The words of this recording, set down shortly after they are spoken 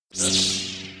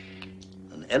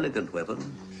An elegant weapon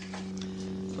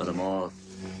for a more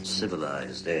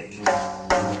civilized age.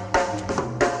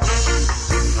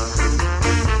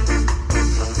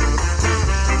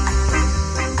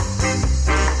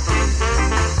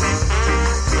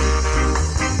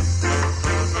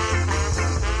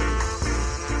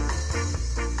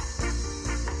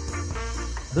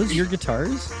 Are those your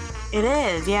guitars? It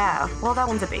is, yeah. Well, that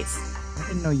one's a bass. I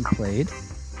didn't know you played.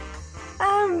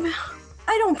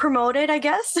 I don't promote it, I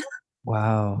guess.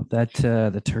 Wow, that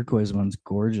the turquoise one's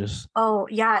gorgeous. Oh,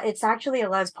 yeah, it's actually a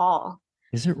Les Paul.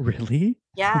 Is it really? Oh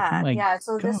Yeah, my yeah.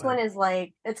 So this one God. is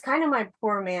like it's kind of my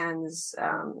poor man's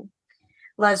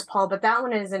Les Paul, but that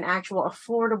one is an actual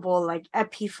affordable like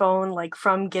Epiphone like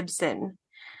from Gibson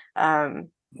bit.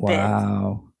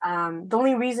 Wow. The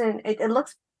only reason it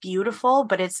looks beautiful,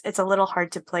 but it's a little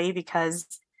hard to play because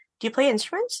do you play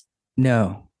instruments?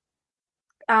 No.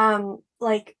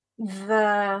 Like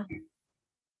the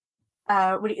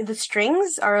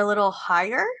strings are a little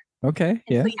higher. Okay, And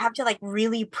yeah. so you have to like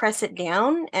really press it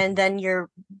down, and then your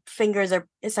fingers are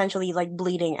essentially like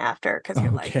bleeding after because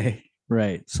you're like, Okay.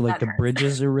 Right. So like that the hurts.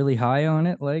 bridges are really high on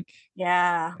it, like?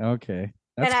 Yeah. Okay.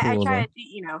 And That's I cool try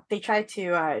though. to, they try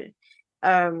to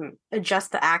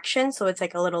adjust the action so it's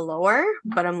like a little lower,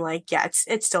 but I'm like, yeah,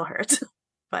 it still hurts.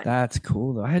 But That's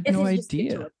cool though. I had if no you just stick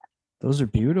to idea. it. Those are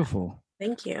beautiful.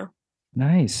 Thank you.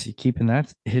 Nice. You keeping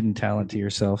that hidden talent to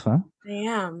yourself, huh? I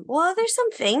am. Well, there's some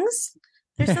things.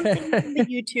 There's some things on the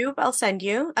YouTube I'll send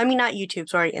you. I mean, not YouTube,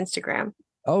 sorry, Instagram.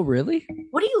 Oh, really?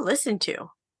 What do you listen to?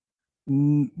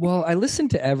 Well, I listen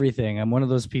to everything. I'm one of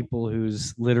those people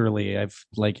who's literally I've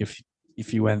like if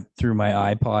you went through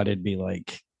my iPod, it'd be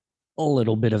like a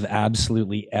little bit of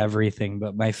absolutely everything.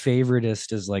 But my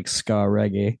favoriteest is like ska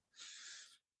reggae.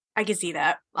 I can see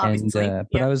that, And obviously. but I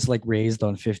Yeah. was like raised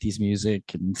on 50s music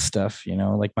and stuff, you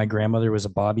know. Like my grandmother was a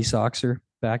Bobby Soxer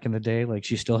back in the day. Like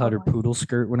she still had her Oh, poodle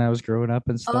skirt when I was growing up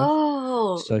and stuff.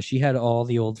 oh, So she had all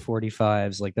the old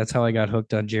 45s. Like that's how I got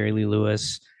hooked on Jerry Lee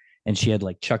Lewis. And she had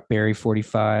like Chuck Berry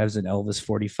 45s and Elvis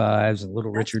 45s and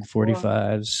Little that's Richard cool.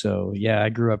 45s. So yeah, I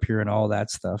grew up hearing all that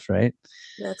stuff, right?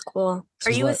 That's cool. Are So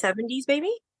you a 70s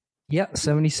baby? yeah,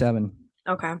 77.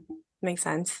 Okay. Makes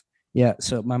sense. Yeah,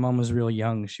 so my mom was real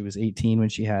young. She was 18 when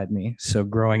she had me. So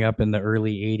growing up in the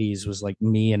early 80s was like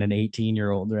me and an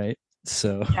 18-year-old, right?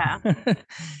 So Yeah.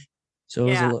 so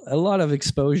it was Yeah. a lot of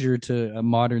exposure to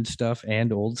modern stuff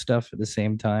and old stuff at the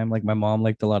same time. Like my mom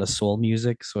liked a lot of soul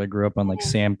music, so I grew up on like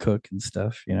Mhm. Sam Cooke and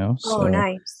stuff, you know. Oh, So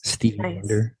nice. Stevie Nice.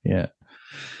 Wonder, yeah.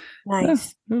 Yeah,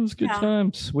 Nice. it was good Yeah.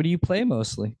 times. What do you play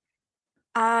mostly?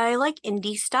 I like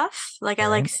indie stuff. Like I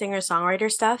like Right. singer-songwriter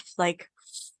stuff. Like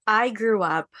I grew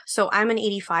up, so I'm an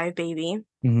 85 baby.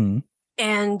 Mm-hmm.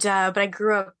 And but I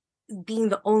grew up being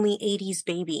the only 80s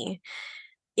baby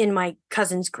in my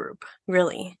cousins group,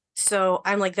 really. So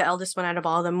I'm like the eldest one out of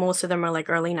all of them. Most of them are like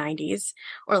early 90s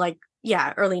or like,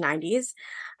 yeah, early 90s.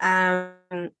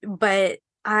 But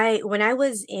when I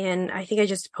was in, I think I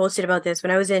just posted about this,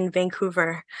 when I was in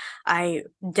Vancouver, I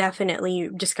definitely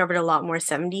discovered a lot more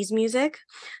 70s music.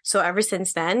 So ever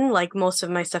since then, like most of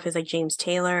my stuff is like James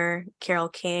Taylor, Carole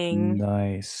King.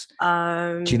 Nice.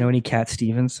 Do you know Um, any Cat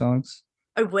Stevens songs?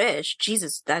 I wish,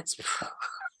 Jesus, that's,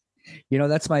 You know,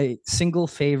 that's my single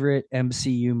favorite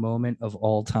MCU moment of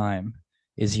all time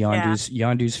is yeah.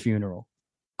 Yondu's funeral.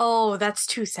 Oh, that's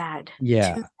too sad.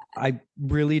 Yeah. Too, I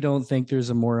really don't think there's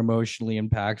a more emotionally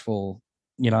impactful,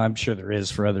 you know, I'm sure there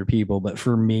is for other people, but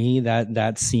for me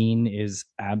that scene is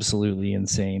absolutely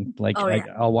insane. Like oh yeah.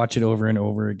 I'll watch it over and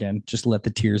over again. Just let the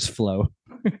tears flow.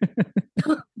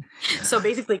 So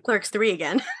basically Clerks 3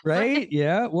 again. Right?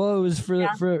 Yeah. Well, it was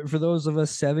Yeah. for those of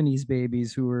us 70s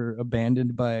babies who were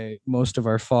abandoned by most of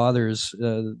our fathers.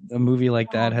 A movie like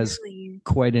Oh, that has really?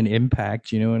 quite an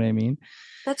impact. You know what I mean?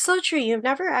 That's so true. You've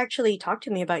never actually talked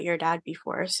to me about your dad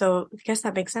before, so I guess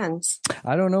that makes sense.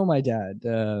 I don't know my dad.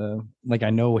 Like I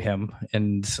know him,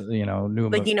 and you know knew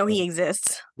him. Like you know he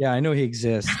exists. Yeah, I know he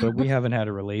exists, but we haven't had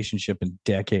a relationship in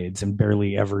decades, and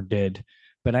barely ever did.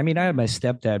 But I mean, I had my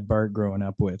stepdad Bart growing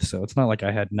up with, so it's not like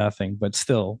I had nothing. But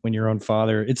still, when your own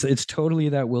father, it's totally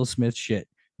that Will Smith shit.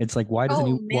 It's like why doesn't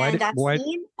he? Oh man, that Why?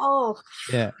 scene. Oh,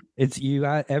 Yeah, it's you.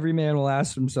 Every man will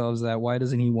ask themselves that. Why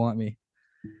doesn't he want me?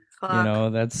 You fuck. know,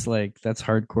 that's like that's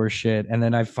hardcore shit. And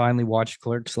then I finally watched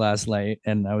Clerks last night,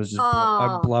 and I was just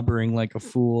I'm Oh, blubbering like a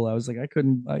fool. I was like, I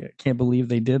can't believe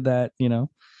they did that. You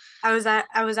know? I was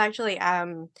actually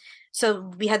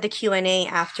so we had the Q&A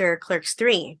after Clerks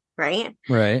 3, right?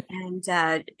 Right. And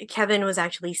Kevin was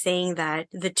actually saying that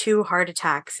the two heart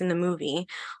attacks in the movie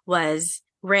was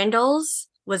Randall's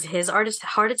was his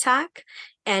heart attack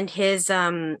and his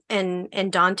and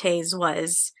Dante's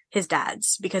was his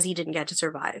dad's because he didn't get to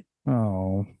survive.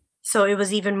 Oh. So it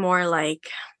was even more like,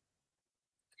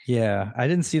 Yeah, I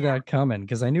didn't see that coming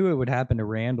because I knew it would happen to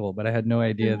Randall, but I had no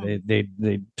idea Mhm.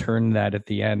 they turned that at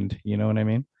the end. You know what I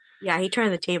mean? Yeah, he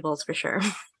turned the tables for sure.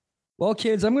 Well,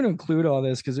 kids, I'm going to include all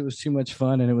this because it was too much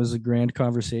fun and it was a grand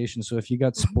conversation. So if you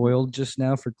got spoiled just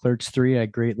now for Clerks 3, I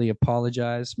greatly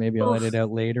apologize. Maybe I'll Oof, edit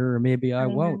out later or maybe I I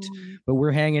won't. know. But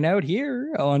we're hanging out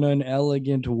here on an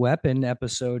Elegant Weapon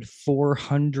episode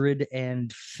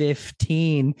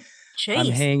 415. I'm Jeez,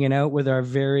 hanging out with our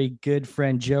very good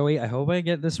friend Joey. I hope I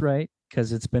get this right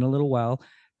because it's been a little while.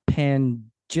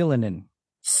 Pangilinan.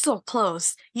 so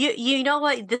close. You know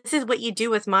what? This is what you do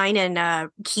with mine and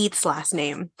Keith's last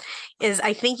name, is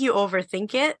I think you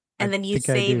overthink it I and then you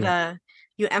think I say do.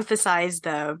 you emphasize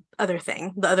the other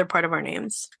thing, the other part of our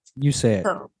names. You say it.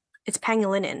 So it's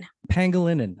Pangolinin.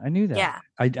 Pangolinin. I knew that. Yeah.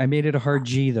 I made it a hard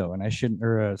G though, and I shouldn't,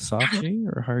 or a soft G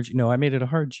or a hard G. No, I made it a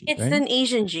hard G, It's right? an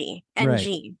Asian G, Right,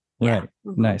 NG. Yeah. right.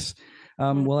 Mhm. Nice.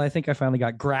 Well, I think I finally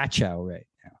got Grachow right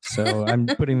now. So I'm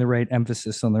putting the right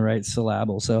emphasis on the right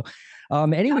syllable. So,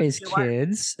 anyways, You are.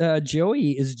 kids,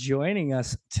 Joey is joining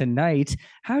us tonight.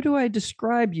 How do I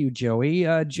describe you, Joey?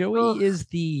 Joey Ugh. is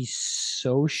the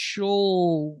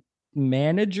social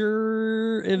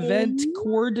manager, event Mhm.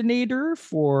 coordinator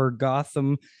for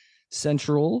Gotham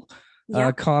Central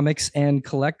Yep. comics and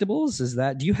collectibles. Is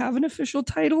that, do you have an official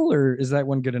title or is that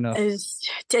one good enough?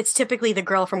 It's typically the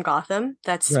girl from Gotham.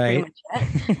 That's pretty Right. much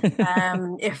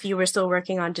it. If you were still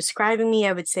working on describing me,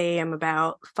 I would say I'm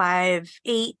about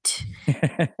 5'8",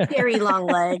 very long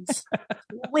legs,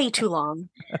 way too long.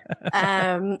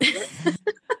 Um,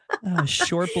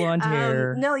 Short blonde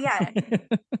hair. no, yeah,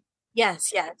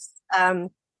 yes, yes.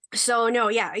 So no,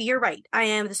 yeah, you're right. I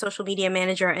am the social media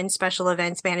manager and special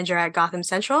events manager at Gotham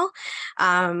Central.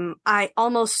 I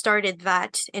almost started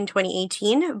that in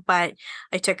 2018, but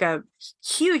I took a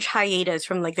huge hiatus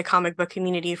from like the comic book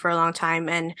community for a long time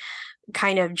and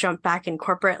kind of jumped back in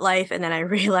corporate life. And then I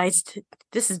realized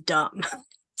this is dumb.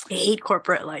 I hate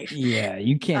corporate life. Yeah,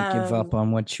 you can't give up Um,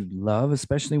 on what you love,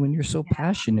 especially when you're so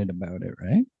passionate about it,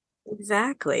 right?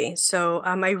 Exactly. So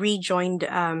I rejoined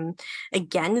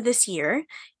again this year,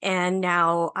 and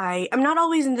now I'm not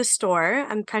always in the store.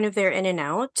 I'm kind of there in and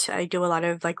out. I do a lot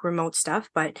of like remote stuff,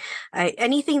 but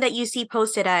anything that you see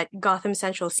posted at Gotham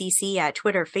Central CC at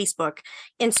Twitter, Facebook,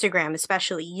 Instagram,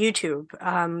 especially YouTube,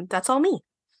 that's all me.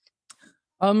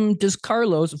 Does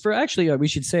Carlos, for actually, we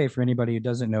should say for anybody who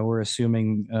doesn't know, we're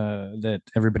assuming that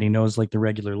everybody knows, like the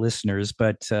regular listeners,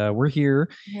 but we're here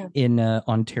Yeah. in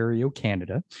Ontario,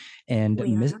 Canada, and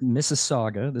We are.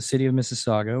 Mississauga, the city of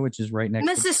Mississauga, which is right next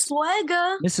to Mrs.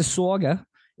 Swagger. Mississauga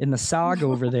in the Saug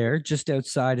over there, just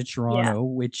outside of Yeah. Toronto,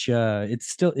 which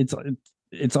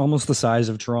it's almost the size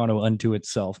of Toronto unto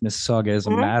itself. Mississauga is a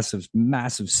Mhm.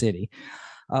 massive city.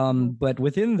 Mhm. But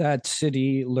within that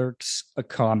city lurks a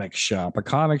comic shop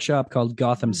called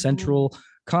Gotham Mhm. Central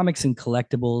Comics and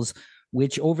Collectibles,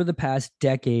 which over the past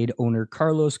decade, owner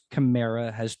Carlos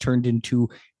Camara has turned into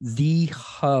the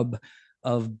hub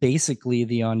of basically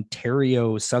the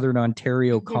Southern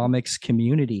Ontario comics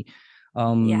community.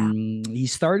 Yeah. He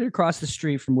started across the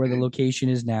street from where the location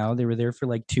is now. They were there for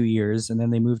like 2 years, and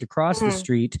then they moved across the Mhm.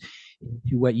 street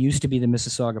to what used to be the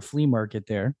Mississauga Flea Market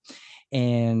there,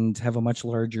 and have a much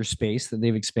larger space that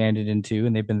they've expanded into,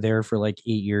 and they've been there for like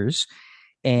 8 years.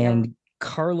 Yeah. And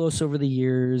Carlos, over the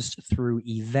years, through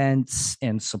events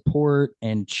and support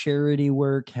and charity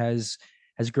work, has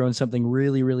grown something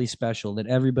really, really special that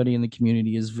everybody in the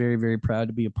community is very, very proud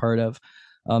to be a part of.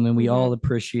 And we Mhm. all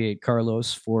appreciate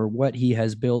Carlos for what he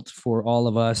has built for all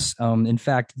of us. In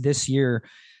fact, this year,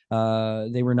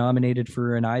 they were nominated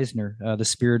for an Eisner, the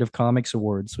Spirit of Comics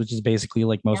Awards, which is basically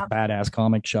like most Yeah. badass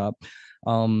comic shop.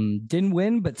 Didn't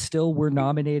win, but still were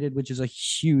nominated, which is a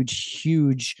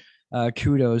huge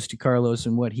kudos to Carlos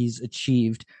and what he's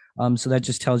achieved. So that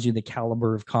just tells you the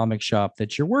caliber of comic shop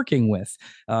that you're working with.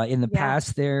 In the Yeah.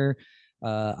 past,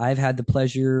 I've had the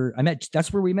pleasure.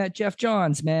 That's where we met Jeff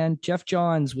Johns, man. Jeff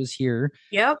Johns was here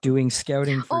Yep. doing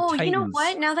scouting for Oh, you know Titans.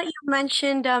 what? Now that you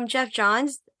mentioned Jeff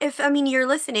Johns, if I mean you're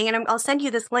listening, and I'll send you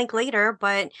this link later.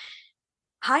 But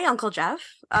hi, Uncle Jeff.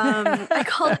 I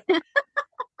called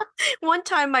one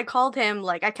time. I called him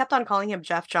like I kept on calling him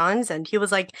Jeff Johns, and he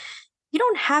was like, "You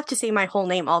don't have to say my whole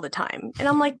name all the time." And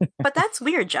I'm like, "But that's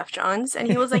weird, Jeff Johns." And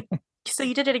he was like, "So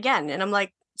you did it again?" And I'm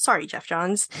like, "Sorry, Jeff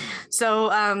Johns." So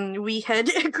we had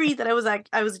agreed that I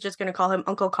was just going to call him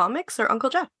Uncle Comics or Uncle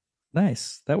Jeff.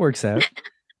 Nice. That works out.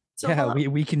 So Yeah, hello.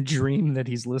 we can dream that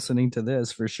he's listening to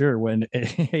this for sure. When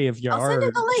hey, if you I'll send are,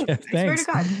 it the link. yeah, I swear to thanks.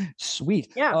 God.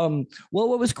 Sweet. Yeah. Well,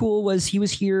 what was cool was he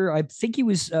was here. I think he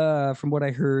was from what I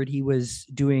heard, he was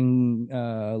doing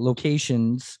Hmm.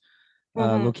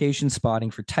 location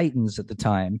spotting for Titans at the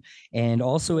time. And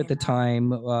also at Yeah. the time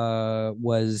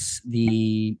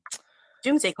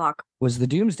Doomsday Clock. was the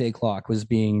Doomsday Clock was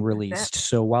being That's it. released.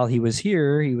 So while he was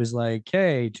here, he was like,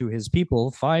 "Hey, to his people,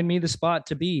 find me the spot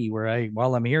to be where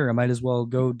while I'm here, I might as well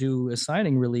go do a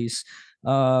signing release."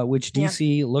 Which Yeah.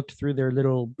 DC looked through their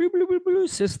little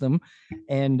system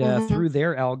and Hmm. through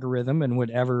their algorithm and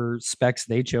whatever specs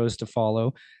they chose to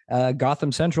follow,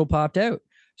 Gotham Central popped out.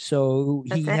 So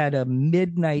That's he it. had a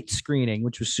midnight screening,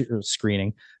 which was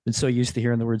screening. Been so used to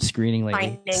hearing the word screening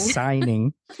lately. Finding.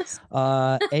 Signing.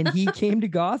 And he came to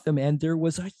Gotham, and there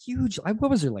was a huge,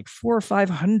 what was there, like 400 or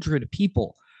 500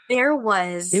 people? There It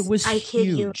was, was I kid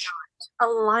you huge. not,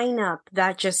 a lineup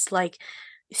that just like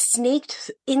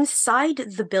snaked inside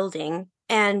the building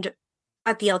and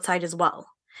at the outside as well.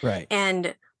 Right.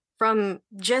 And from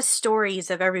just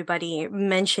stories of everybody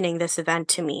mentioning this event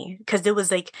to me, because it was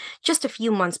like just a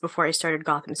few months before I started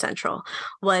Gotham Central,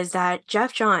 was that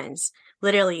Jeff Johns,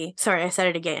 literally, sorry, I said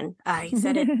it again. I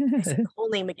said the whole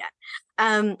name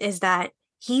again. Is that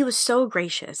he was so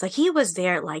gracious. Like he was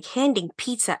there, like handing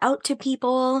pizza out to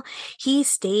people. He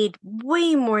stayed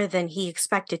way more than he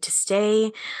expected to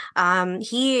stay.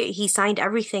 He signed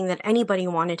everything that anybody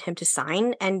wanted him to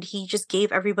sign, and he just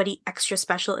gave everybody extra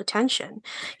special attention.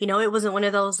 You know, it wasn't one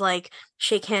of those like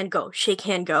shake hand go, shake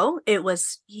hand go. It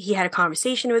was he had a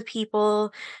conversation with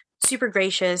people, super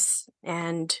gracious,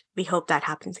 and we hope that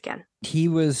happens again. He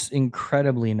was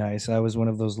incredibly nice. I was one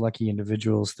of those lucky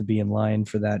individuals to be in line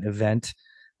for that event.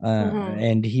 Hmm.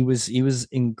 And he was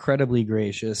incredibly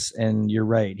gracious. And you're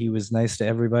right, he was nice to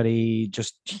everybody.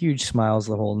 Just huge smiles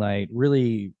the whole night.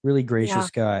 Really, really Yeah,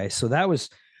 gracious guy. So that was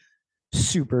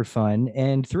super fun.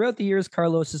 And throughout the years,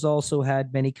 Carlos has also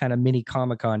had many kind of mini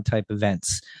Comic-Con type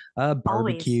events, always.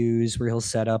 barbecues where he'll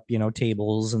set up,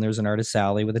 tables and there's an artist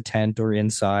alley with a tent or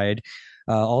inside.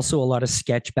 Also, a lot of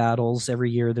sketch battles. Every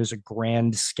year, there's a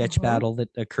grand sketch Hmm. battle that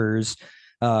occurs.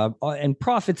 And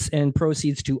profits and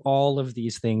proceeds to all of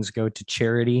these things go to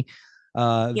charity.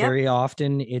 Yep. Very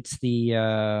often, it's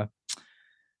The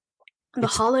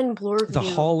it's Holland the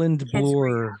Bloorview Holland Kids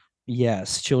Bloor, Rehab.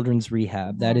 yes, children's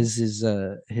rehab. That Hmm. is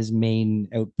his main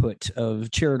output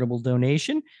of charitable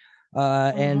donation.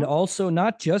 And Hmm. also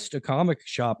not just a comic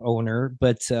shop owner,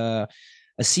 but a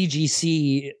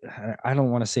CGC. I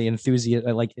don't want to say enthusiast,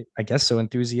 like I guess so,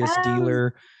 enthusiast Um,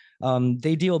 dealer.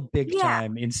 They deal big yeah,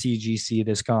 time in CGC.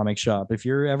 This comic shop. If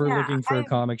you're ever yeah. looking for a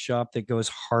comic shop that goes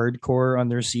hardcore on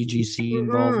their CGC Mhm.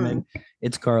 involvement,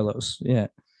 it's Carlos. Yeah.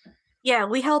 Yeah,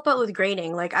 we help out with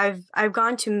grading. Like I've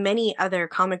gone to many other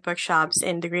comic book shops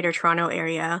in the Greater Toronto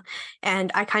area,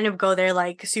 and I kind of go there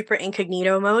like super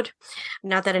incognito mode.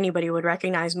 Not that anybody would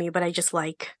recognize me, but I just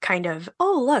like kind of,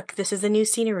 oh, look, this is the new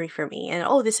scenery for me. And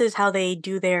oh, this is how they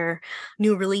do their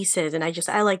new releases. And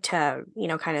I like to,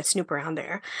 kind of snoop around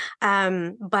there.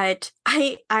 But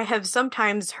I have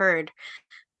sometimes heard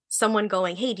someone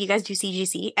going, "Hey, do you guys do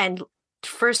CGC?" And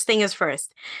first thing is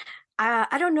first.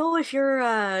 I don't know if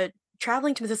you're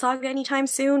traveling to Mississauga anytime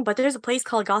soon, but there's a place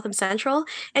called Gotham Central,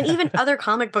 and even other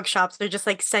comic book shops are just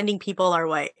like sending people our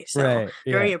way. So Right.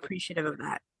 Yeah. very appreciative of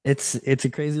that. It's a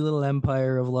crazy little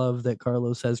empire of love that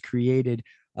Carlos has created.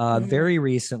 Hmm. Very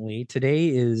recently, today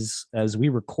is, as we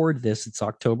record this, it's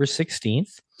October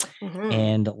 16th. Hmm.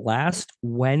 And last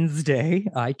Wednesday,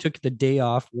 I took the day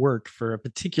off work for a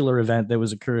particular event that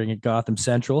was occurring at Gotham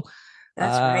Central.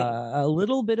 That's right. A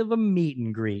little bit of a meet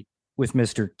and greet with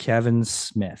Mr. Kevin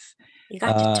Smith. You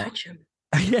got to Uh, touch him.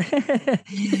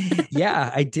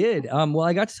 yeah, I did. Well,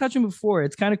 I got to touch him before.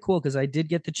 It's kind of cool because I did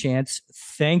get the chance.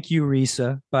 Thank you,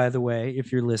 Risa, by the way,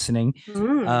 if you're listening.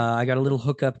 Mm, I got a little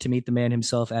hookup to meet the man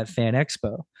himself at Fan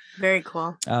Expo, very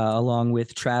cool. along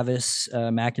with Travis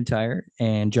McIntyre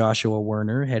and Joshua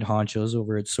Werner, head honchos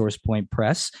over at Source Point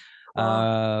Press.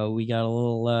 Cool. We got a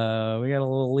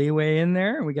little leeway in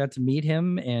there. We got to meet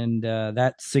him, and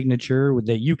that signature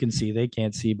that you can see, they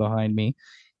can't see behind me,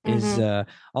 is Hmm.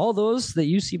 all those that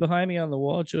you see behind me on the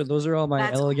wall. Those are all my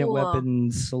That's Elegant cool.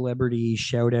 Weapons celebrity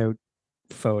shout out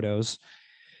photos.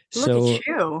 Look at So,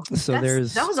 you. so That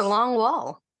there's was a long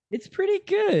wall. it's pretty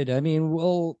good. I mean,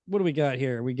 well, what do we got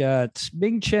here? We got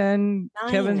Ming Chen,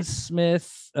 Kevin 9.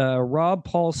 Smith, Rob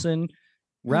Paulson,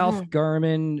 Ralph Hmm.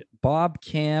 Garman, Bob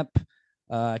Camp,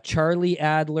 Charlie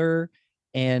Adler,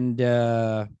 and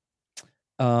why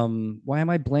am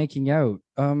I blanking out?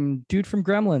 Dude from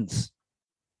Gremlins.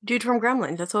 Dude from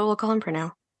Gremlins. That's what we'll call him for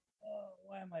now. Oh,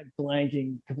 why am am I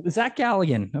blanking? Zach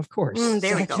Galligan, of course.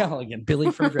 There we Zach go. Galligan,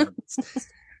 Billy from Gremlins.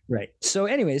 Right. So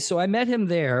anyway, so I met him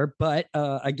there, but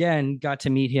again, got to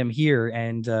meet him here,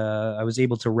 and I was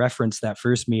able to reference that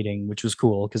first meeting, which was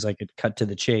cool because I could cut to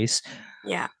the chase.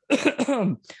 Yeah.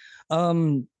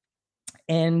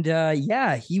 And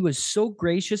yeah, he was so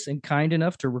gracious and kind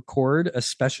enough to record a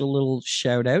special little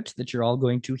shout out that you're all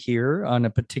going to hear on a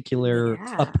particular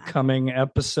upcoming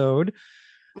episode.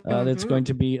 That's going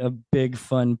to be a big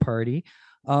fun party.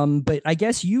 But I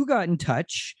guess you got in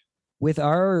touch with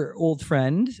our old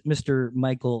friend, Mr.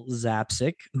 Michael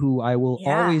Zapcic, who I will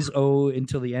always owe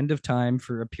until the end of time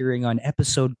for appearing on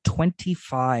episode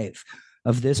 25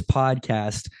 of this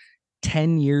podcast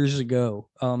 10 years ago,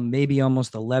 maybe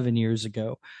almost 11 years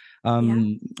ago.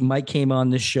 Mike came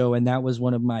on this show, and that was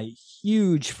one of my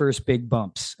huge first big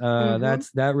bumps.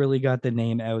 That really got the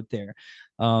name out there,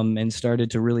 and started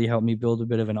to really help me build a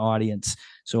bit of an audience.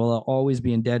 So I'll always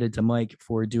be indebted to Mike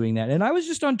for doing that. And I was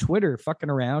just on Twitter fucking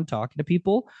around talking to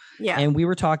people, and we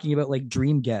were talking about like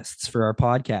dream guests for our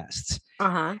podcasts.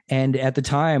 And at the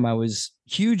time, I was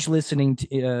huge listening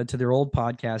to their old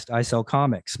podcast, I Sell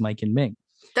Comics, Mike and Ming.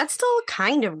 That's still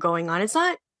kind of going on. It's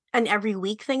not an every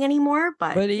week thing anymore,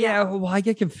 but yeah, well, I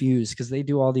get confused because they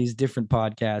do all these different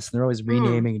podcasts and they're always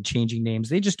renaming and changing names.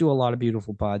 They just do a lot of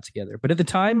beautiful pods together. But at the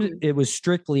time, it was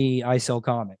strictly I Sell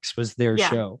Comics was their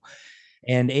show,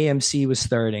 and AMC was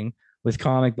starting with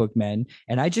Comic Book Men.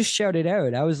 And I just shouted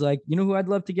out, I was like, you know who I'd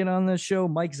love to get on the show?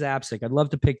 Mike Zapcic. I'd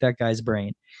love to pick that guy's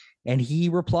brain. And he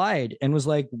replied and was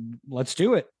like, let's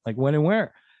do it. Like, when and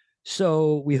where?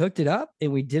 So we hooked it up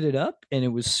and we did it up, and it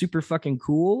was super fucking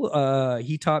cool.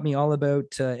 He taught me all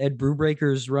about Ed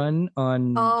Brubaker's run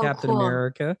on Captain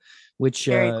America, which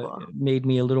made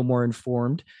me a little more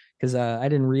informed because I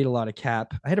didn't read a lot of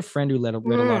Cap. I had a friend who read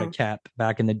a lot of Cap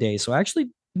back in the day. So I actually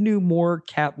knew more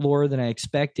Cap lore than I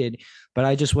expected, but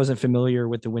I just wasn't familiar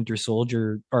with the Winter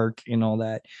Soldier arc and all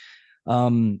that.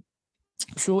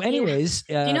 So anyways,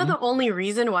 do you know the only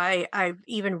reason why I've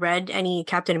even read any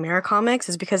Captain America comics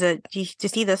is because do you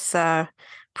see this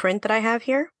print that I have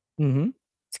here?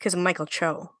 It's because of Michael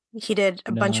Cho. He did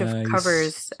a bunch of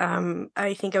covers,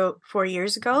 I think about 4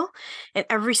 years ago, and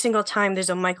every single time there's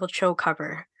a Michael Cho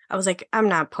cover, I was like, I'm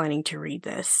not planning to read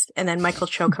this. And then Michael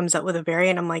Cho comes up with a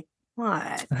variant. I'm like,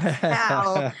 what?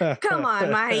 How? Come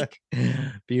on, Mike.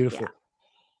 Beautiful.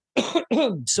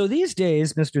 So these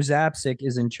days, Mr. Zapcic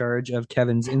is in charge of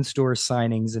Kevin's in-store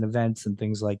signings and events and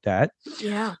things like that.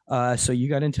 So you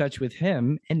got in touch with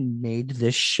him and made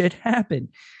this shit happen.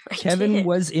 Kevin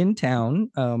was in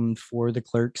town for the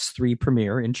Clerks 3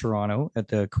 premiere in Toronto at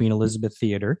the Queen Elizabeth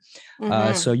Theatre.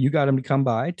 So you got him to come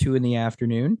by 2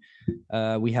 p.m.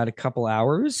 We had a couple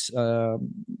hours.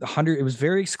 It was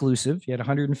very exclusive. You had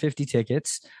 150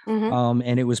 tickets,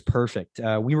 and it was perfect.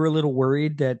 We were a little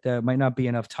worried that might not be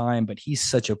enough time, but he's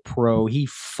such a pro. He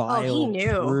filed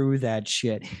through that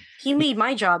shit. He made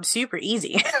my job super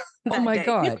easy. Oh my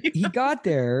God. He got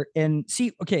there and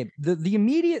the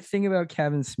immediate thing about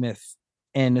Kevin Smith,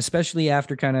 and especially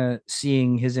after kind of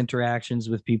seeing his interactions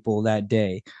with people that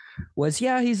day, was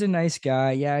he's a nice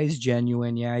guy. Yeah, he's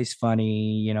genuine. Yeah, he's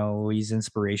funny. You know, he's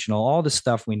inspirational. All the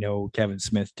stuff we know Kevin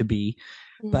Smith to be.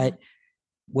 But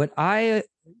what I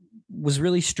was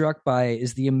really struck by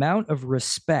is the amount of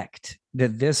respect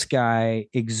that this guy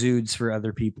exudes for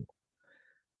other people.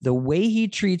 The way he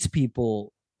treats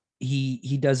people,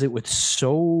 he does it with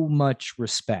so much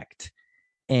respect.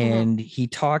 And he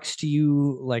talks to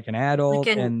you like an adult,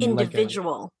 like an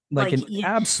individual.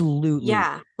 Absolutely.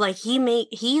 Yeah. Like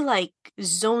he like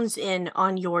zones in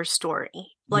on your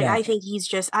story. Like, I think he's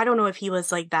just, I don't know if he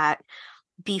was like that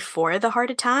before the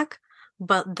heart attack,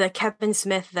 but the Kevin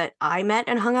Smith that I met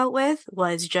and hung out with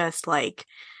was just like,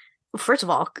 first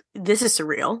of all, this is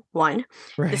surreal. One.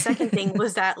 Right. The second thing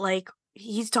was that like,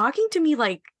 he's talking to me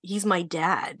like he's my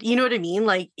dad. You know what I mean?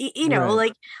 Like, you know,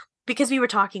 like, because we were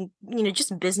talking, you know,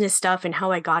 just business stuff and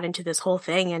how I got into this whole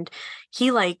thing. And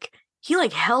he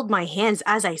held my hands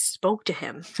as I spoke to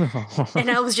him. And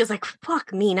I was just like,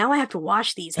 fuck me. Now I have to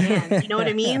wash these hands. You know what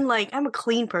I mean? Like, I'm a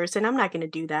clean person. I'm not going to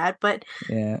do that. But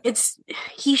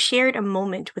he shared a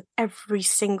moment with every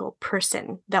single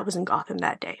person that was in Gotham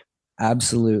that day.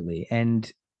 Absolutely. And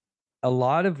a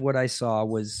lot of what I saw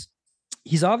was,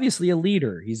 he's obviously a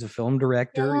leader. He's a film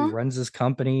director. He runs his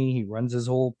company. He runs his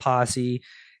whole posse.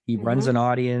 He runs an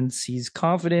audience. He's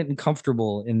confident and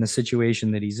comfortable in the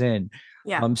situation that he's in.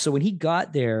 So when he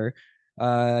got there,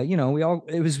 you know,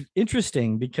 it was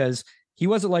interesting because he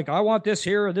wasn't like, I want this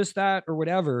here or this, that, or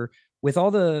whatever. With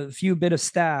all the few bit of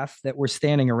staff that were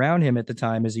standing around him at the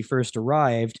time as he first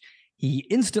arrived, he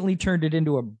instantly turned it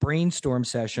into a brainstorm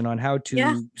session on how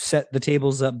to set the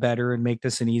tables up better and make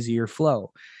this an easier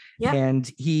flow. Yeah.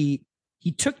 And he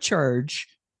took charge,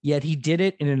 yet he did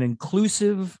it in an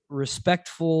inclusive,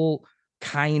 respectful,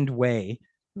 kind way.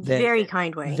 Very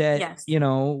kind way. That, yes. you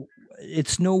know,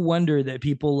 it's no wonder that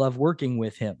people love working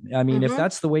with him. I mean, if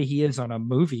that's the way he is on a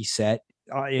movie set,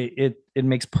 it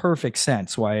makes perfect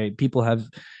sense why people have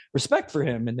respect for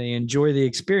him and they enjoy the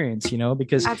experience, you know,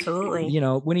 because absolutely, you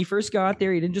know, when he first got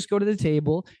there, he didn't just go to the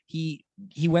table. He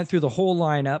went through the whole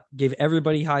lineup, gave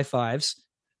everybody high fives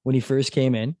when he first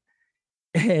came in.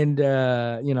 And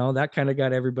you know, that kind of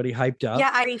got everybody hyped up.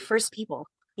 Yeah, I first people,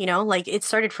 you know, like it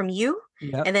started from you.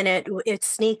 Yep. And then it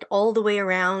snaked all the way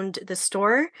around the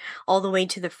store, all the way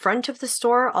to the front of the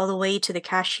store, all the way to the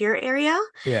cashier area.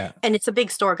 Yeah. And it's a big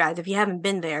store, guys. If you haven't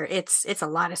been there, it's a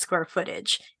lot of square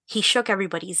footage. He shook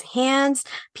everybody's hands.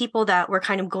 People that were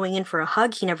kind of going in for a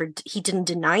hug, he didn't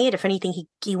deny it. If anything,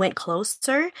 he went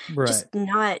closer. Right. Just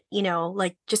not, you know,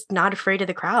 like just not afraid of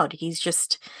the crowd. He's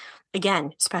just,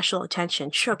 again, special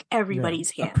attention, shook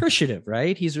everybody's hand. Appreciative,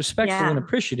 right? He's respectful and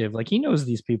appreciative. Like he knows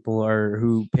these people are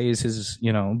who pays his,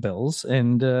 you know, bills,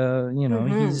 and you know,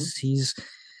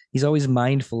 he's always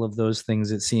mindful of those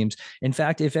things, it seems. In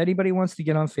fact, if anybody wants to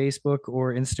get on Facebook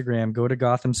or Instagram, go to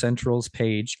Gotham Central's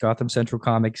page, Gotham Central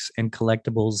Comics and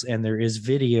Collectibles, and there is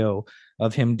video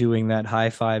of him doing that high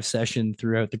five session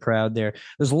throughout the crowd there.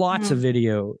 There's lots of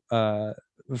video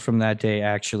from that day,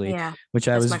 actually, which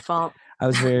That's my fault. I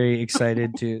was very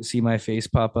excited to see my face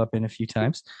pop up in a few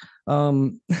times.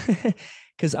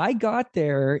 Because I got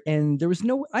there and there was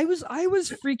I was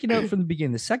freaking out from the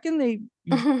beginning. The second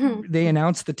they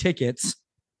announced the tickets,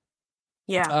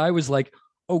 I was like,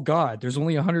 oh God, there's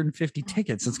only 150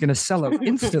 tickets. It's going to sell out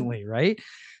instantly, right?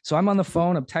 So I'm on the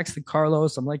phone. I'm texting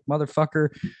Carlos. I'm like, motherfucker.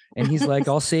 And he's like,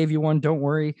 I'll save you one. Don't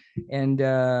worry. And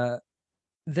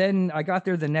then I got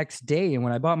there the next day. And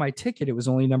when I bought my ticket, it was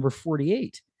only number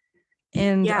 48.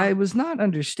 And I was not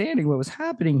understanding what was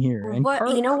happening here. And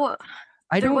you know what?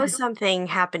 There was something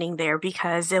happening there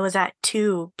because it was at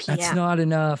 2 p.m. That's not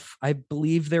enough. I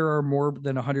believe there are more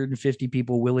than 150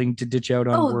 people willing to ditch out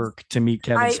on work to meet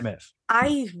Kevin Smith.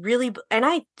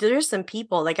 There's some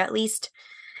people, like at least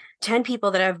 10 people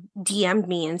that have DM'd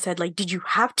me and said, like, did you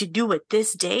have to do it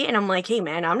this day? And I'm like, hey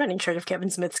man, I'm not in charge of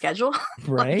Kevin Smith's schedule.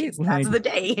 Right. That's the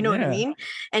day, you know what I mean?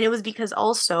 And it was because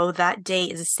also that day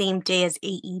is the same day as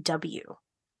AEW.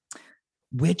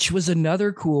 Which was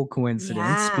another cool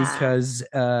coincidence because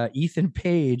Ethan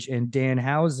Page and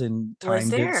Danhausen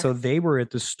timed it, so they were at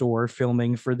the store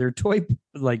filming for their toy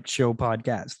show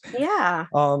podcast. Yeah.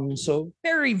 So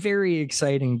very, very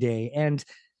exciting day, and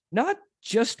not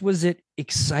just was it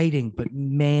exciting, but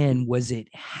man, was it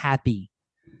happy.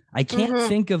 I can't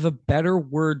think of a better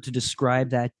word to describe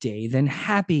that day than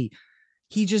happy.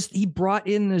 He brought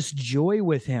in this joy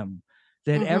with him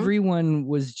that everyone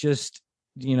was just,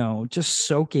 you know, just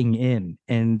soaking in,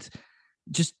 and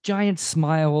just giant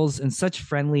smiles and such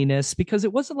friendliness, because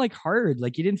it wasn't like hard.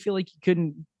 Like you didn't feel like you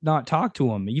couldn't not talk to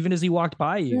him even as he walked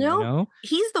by you. No, you know?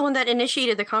 He's the one that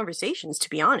initiated the conversations, to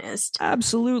be honest.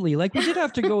 Absolutely. Like we did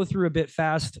have to go through a bit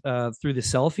fast through the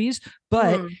selfies,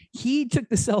 but he took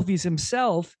the selfies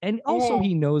himself, and also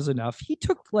he knows enough. He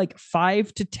took like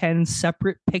 5 to 10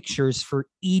 separate pictures for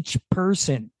each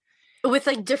person. With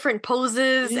like different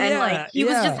poses, and like he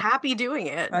was just happy doing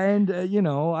it. And you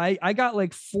know, I got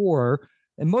like 4,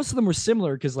 and most of them were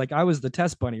similar because like I was the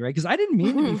test bunny, right? Because I didn't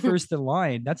mean to be first in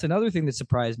line. That's another thing that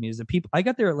surprised me, is that I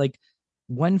got there at like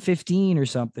 1:15 or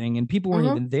something, and people weren't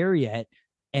even there yet.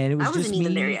 And it was just me.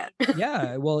 Even there yet.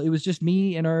 Yeah, well, it was just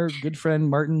me and our good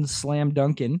friend Martin Slam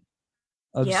Duncan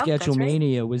of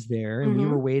Sketchomania was there, and we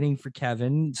were waiting for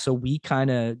Kevin. So we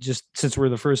kind of just, since we're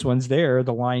the first ones there,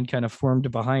 the line kind of formed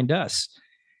behind us.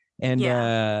 And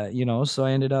you know, so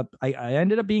I ended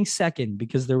up being second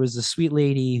because there was a sweet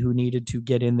lady who needed to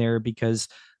get in there because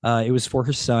it was for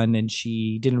her son, and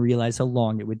she didn't realize how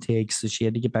long it would take, so she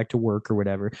had to get back to work or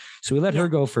whatever. So we let her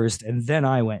go first, and then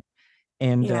I went.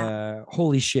 And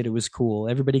holy shit, it was cool.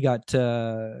 Everybody got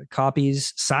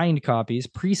copies, signed copies,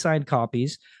 pre-signed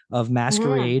copies of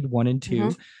Masquerade 1 and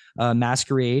 2.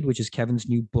 Masquerade, which is Kevin's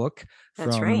new book.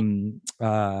 That's right.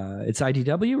 It's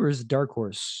IDW, or is it Dark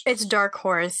Horse? It's Dark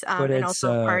Horse, and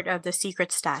also part of the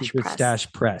Secret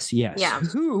Stash Press, yes. Yeah.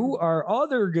 Who our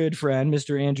other good friend,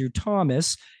 Mr. Andrew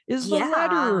Thomas, is the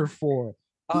letterer for.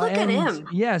 Look at him.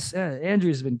 Yes,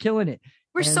 Andrew's been killing it.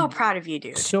 We're so proud of you,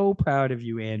 dude. So proud of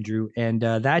you, Andrew. And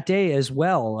that day as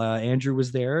well, Andrew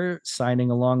was there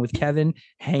signing along with Kevin,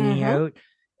 hanging out.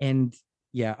 And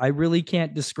yeah, I really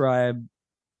can't describe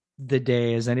the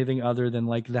day as anything other than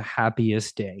like the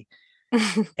happiest day.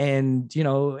 And,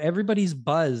 everybody's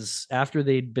buzz after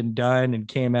they'd been done and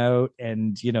came out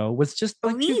and, was just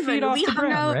like we 2 feet even off we the hung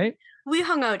ground, out right? we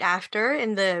hung out after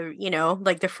in the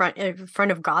like the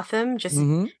front of Gotham. Just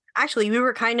Mhm. actually, we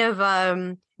were kind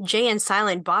of Jay and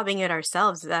Silent bobbing it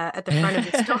ourselves at the front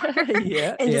of the store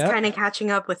Yeah, and just yeah. kind of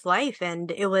catching up with life. And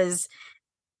it was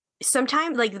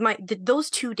sometimes like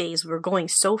those 2 days were going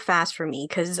so fast for me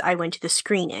because I went to the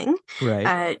screening Right.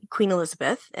 at Queen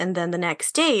Elizabeth, and then the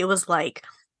next day it was like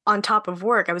on top of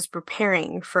work I was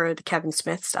preparing for the Kevin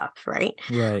Smith stuff, right?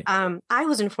 Right. I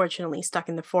was unfortunately stuck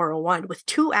in the 401 with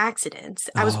 2 accidents.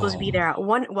 I was supposed to be there at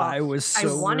one. Well, I was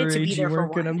so wanted to worried be there you for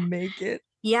weren't gonna one. make it.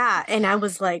 Yeah, and I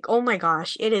was like, oh my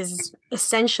gosh, it is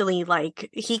essentially like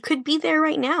he could be there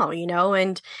right now,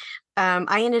 and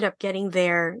I ended up getting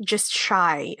there just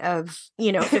shy of,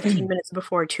 15 minutes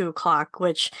before 2 o'clock,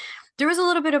 which there was a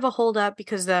little bit of a hold up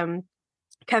because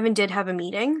Kevin did have a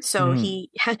meeting, so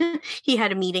Mhm. he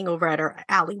had a meeting over at our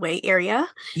alleyway area.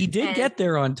 He did And get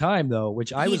there on time though,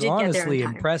 which I he was did get there in honestly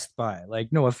time. impressed by.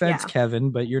 Like, no offense, Yeah.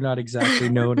 Kevin, but you're not exactly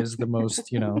known as the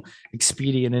most,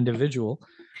 expedient individual.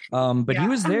 But he Yeah.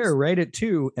 was there right at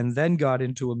 2 and then got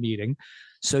into a meeting.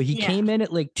 So he Yeah. came in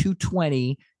at like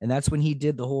 2:20, and that's when he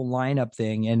did the whole lineup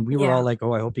thing. And we were Yeah. all like,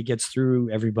 oh, I hope he gets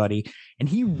through everybody. And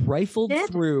he rifled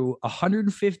Did. through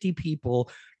 150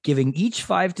 people, giving each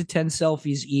 5 to 10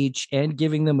 selfies each and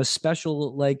giving them a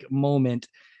special like moment.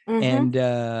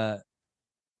 Mhm.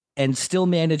 And still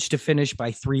managed to finish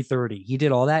by 3:30. He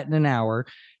did all that in an hour,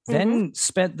 then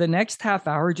spent the next half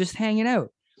hour just hanging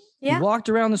out. He Yeah. walked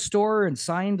around the store and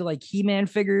signed like He-Man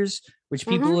figures, which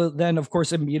people then, of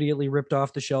course, immediately ripped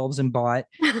off the shelves and bought.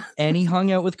 And he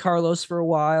hung out with Carlos for a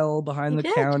while behind He the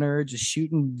did. counter, just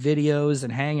shooting videos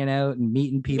and hanging out and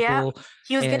meeting Yeah. people.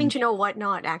 He was getting And to know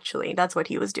Whatnot, actually. That's what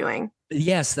he was doing.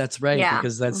 yes, that's right, Yeah.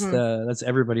 because that's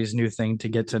everybody's new thing to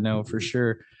get to know for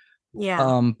sure.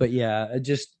 Yeah. But yeah,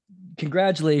 just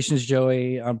congratulations,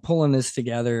 Joey, on pulling this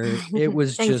together. It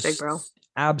was Thanks, big just bro.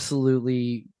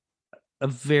 absolutely a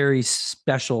very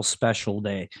special, special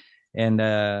day. And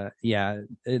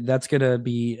that's gonna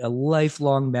be a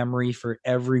lifelong memory for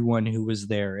everyone who was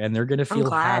there, and they're gonna feel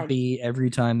glad. happy every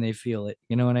time they feel it.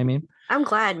 You know what I mean? I'm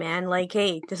glad, man. Like,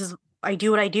 hey, I do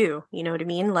what I do. You know what I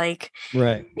mean? Like,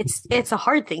 Right. it's a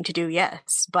hard thing to do,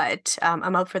 yes, but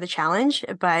I'm up for the challenge.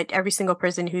 But every single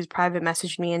person who's private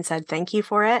messaged me and said thank you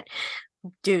for it,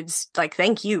 dudes, like,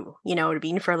 thank you. You know what I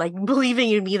mean? For like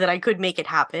believing in me that I could make it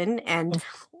happen. And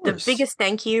the biggest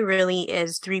thank you really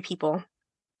is 3 people.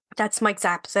 That's Mike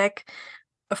Zapsik,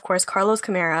 of course, Carlos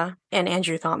Camara, and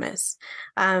Andrew Thomas.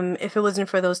 If it wasn't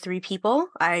for those 3 people,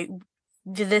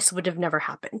 this would have never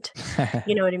happened.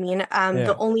 You know what I mean?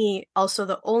 The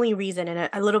only reason, and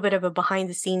a little bit of a behind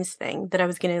the scenes thing that I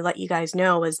was going to let you guys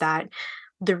know is that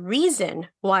the reason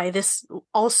why this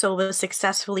also was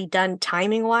successfully done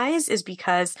timing wise is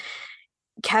because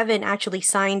Kevin actually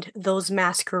signed those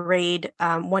Masquerade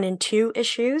 1 and 2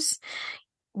 issues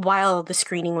while the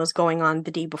screening was going on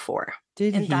the day before.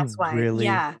 And that's why, really?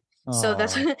 yeah. So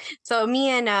that's so me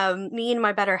and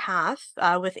my better half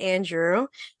with Andrew,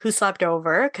 who slept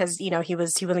over because he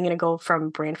wasn't going to go from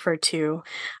Brantford to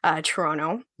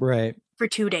Toronto right for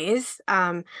 2 days.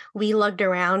 We lugged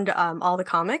around all the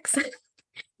comics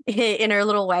in our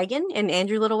little wagon, in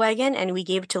Andrew little wagon, and we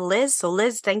gave it to Liz. So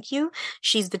Liz, thank you.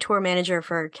 She's the tour manager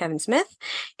for Kevin Smith.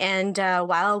 And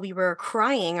while we were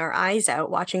crying our eyes out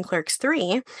watching Clerks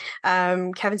 3,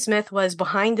 Kevin Smith was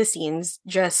behind the scenes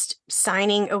just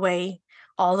signing away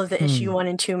all of the issue 1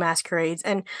 and 2 masquerades.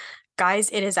 And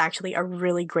guys, it is actually a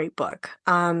really great book.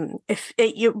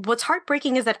 What's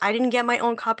heartbreaking is that I didn't get my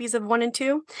own copies of 1 and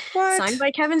 2 signed by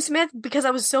Kevin Smith because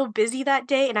I was so busy that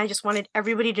day and I just wanted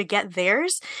everybody to get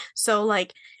theirs. So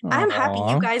like, I'm happy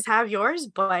you guys have yours,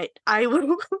 but I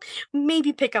will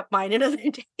maybe pick up mine another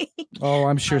day. Oh,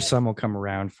 I'm sure some will come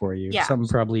around for you. Yeah. Something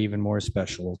probably even more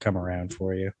special will come around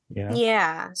for you.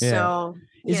 Yeah. So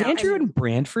is Andrew in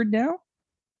Brantford now?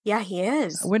 Yeah, he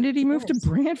is. When did he move to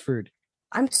Brantford?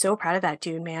 I'm so proud of that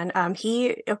dude, man.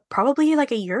 He probably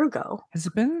like a year ago. Has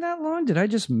it been that long? Did I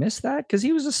just miss that? Because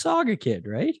he was a Saga kid,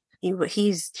 right?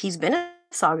 He's been a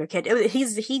Saga kid.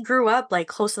 He grew up like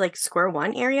close to like Square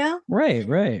One area. Right.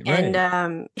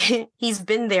 And he's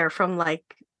been there from like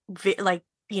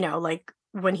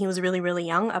when he was really, really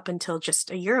young up until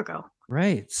just a year ago.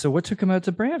 Right. So what took him out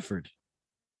to Brantford?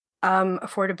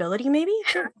 Affordability, maybe.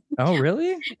 Oh,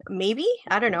 really? Maybe.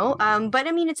 I don't know. But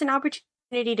I mean, it's an opportunity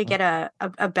to get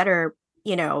a better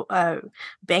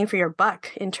bang for your buck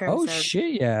in terms Oh of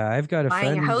shit, yeah. I've got a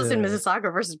buying a friend. house in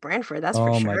Mississauga versus Brantford. That's for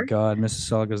Oh my sure. God,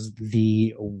 Mississauga's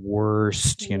the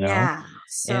worst, Yeah. And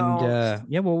So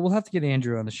yeah, well, we'll have to get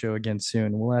Andrew on the show again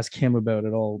soon. We'll ask him about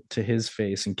it all to his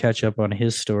face and catch up on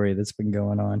his story that's been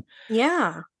going on.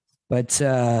 yeah. But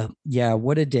yeah,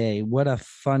 what a day. What a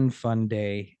fun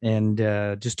day. And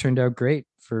just turned out great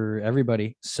for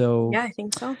everybody. So Yeah, I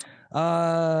think so.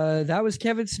 that was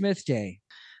Kevin Smith Day.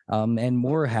 And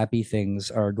more happy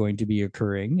things are going to be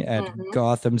occurring at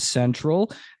Gotham Central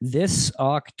this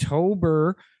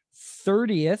October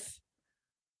 30th,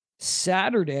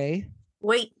 Saturday.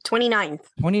 Wait, 29th.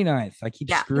 29th. I keep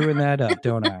screwing that up,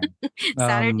 don't I?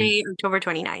 Saturday, October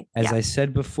 29th. As I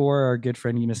said before, our good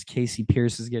friend Miss Casey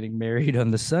Pierce is getting married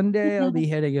on the Sunday. I'll be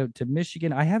heading out to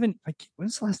Michigan.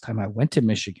 When's the last time I went to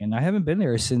Michigan? I haven't been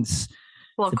there since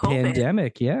the COVID.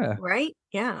 pandemic. Yeah. Right?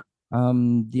 Yeah.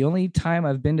 The only time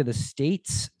I've been to the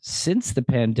States since the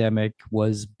pandemic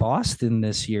was Boston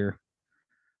this year.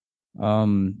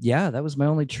 Yeah, that was my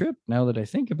only trip now that I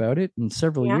think about it in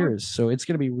several years. So it's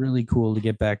going to be really cool to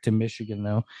get back to Michigan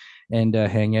though and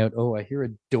hang out. Oh, I hear a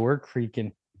door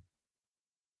creaking.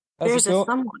 There's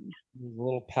someone. There's a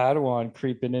little Padawan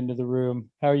creeping into the room.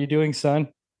 How are you doing, son?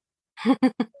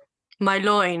 My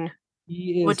loin.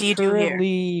 What do you do here?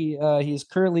 He's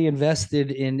currently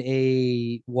invested in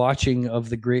a watching of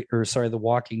The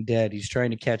Walking Dead. He's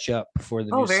trying to catch up before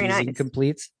the new season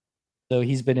completes. So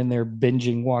he's been in there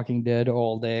binging Walking Dead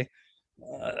all day.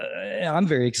 I'm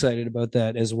very excited about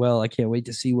that as well. I can't wait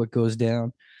to see what goes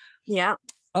down. Yeah.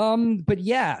 But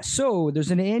yeah, so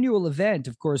there's an annual event.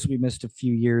 Of course, we missed a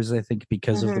few years, I think,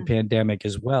 because of the pandemic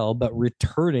as well. But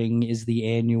returning is the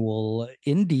annual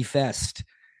Indie Fest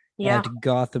at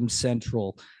Gotham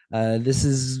Central. This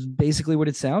is basically what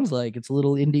it sounds like. It's a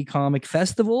little indie comic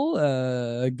festival,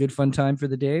 a good fun time for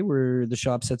the day where the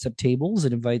shop sets up tables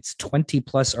and invites 20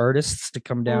 plus artists to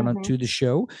come down onto the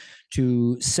show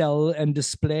to sell and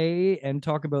display and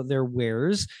talk about their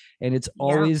wares. And it's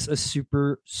always a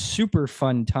super, super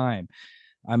fun time.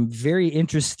 I'm very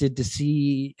interested to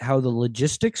see how the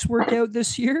logistics work out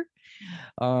this year.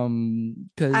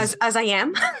 Because as I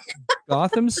am.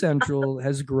 Gotham Central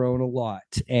has grown a lot,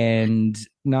 and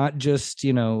not just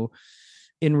in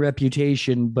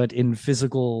reputation but in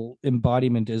physical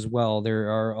embodiment as well.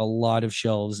 There are a lot of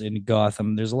shelves in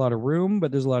Gotham. There's a lot of room,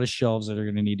 but there's a lot of shelves that are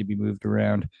going to need to be moved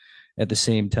around at the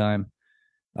same time.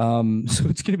 So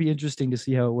it's going to be interesting to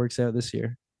see how it works out this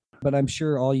year. But I'm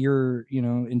sure all your,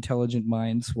 intelligent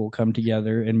minds will come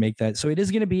together and make that. So it is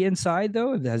going to be inside,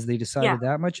 though. Has they decided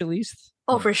that much, at least?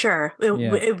 Oh, for sure. It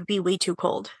would be way too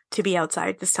cold to be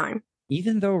outside this time.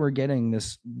 Even though we're getting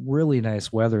this really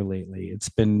nice weather lately, it's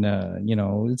been,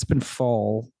 it's been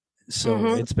fall.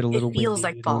 So it's been a little feels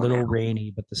windy, like fall a little now.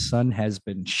 rainy, but the sun has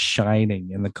been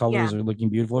shining and the colors are looking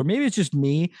beautiful. Or maybe it's just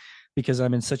me because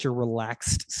I'm in such a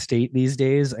relaxed state these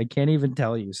days. I can't even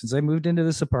tell you. Since I moved into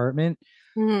this apartment,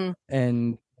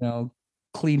 and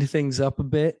cleaned things up a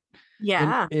bit.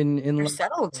 Yeah, you're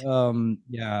settled.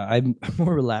 Yeah, I'm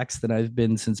more relaxed than I've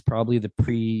been since probably the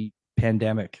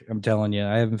pre-pandemic. I'm telling you,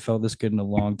 I haven't felt this good in a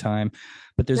long time.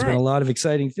 But there's been a lot of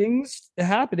exciting things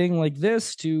happening like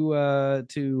this to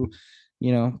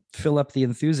fill up the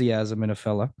enthusiasm in a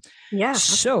fella. Yeah.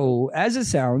 So as it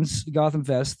sounds, Gotham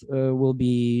Fest will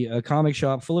be a comic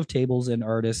shop full of tables and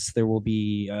artists. There will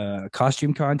be a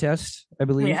costume contest, I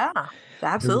believe. Yeah,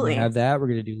 absolutely. We're gonna have that. We're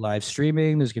going to do live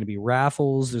streaming. There's going to be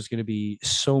raffles. There's going to be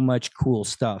so much cool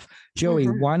stuff. Joey,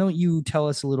 why don't you tell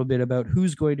us a little bit about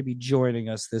who's going to be joining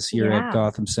us this year at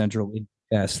Gotham Central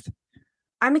Fest?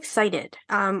 I'm excited.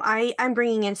 I'm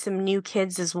bringing in some new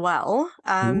kids as well,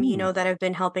 that have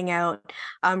been helping out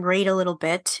Raid a little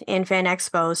bit in Fan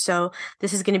Expo. So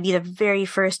this is going to be the very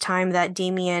first time that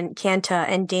Damien Canta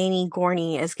and Danny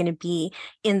Gorney is going to be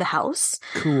in the house.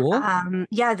 Cool.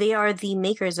 They are the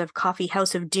makers of Coffee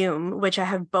House of Doom, which I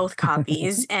have both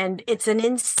copies, and it's an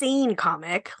insane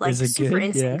comic, like super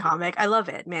insane comic. I love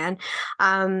it, man.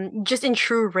 Just in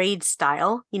true Raid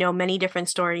style, many different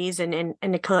stories and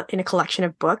in a collection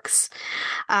of books.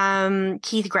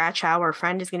 Keith Gratchow, our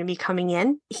friend, is going to be coming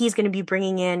in. He's going to be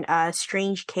bringing in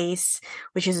Strange Case,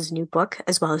 which is his new book,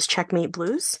 as well as Checkmate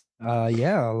Blues.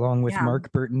 Along with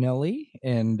Mark Bertinelli,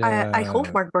 and I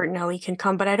hope Mark Bertinelli can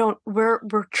come, but I don't. We're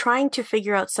trying to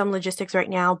figure out some logistics right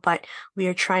now, but we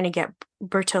are trying to get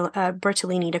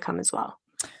Bertolini to come as well.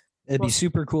 It'd be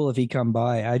super cool if he come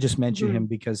by. I just mentioned him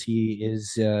because he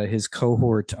is his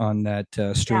cohort on that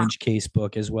Strange Case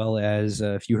book, as well as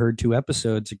if you heard 2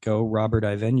 episodes ago, Robert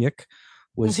Ivenyuk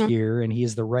was Mhm. here, and he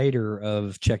is the writer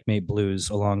of Checkmate Blues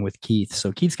along with Keith.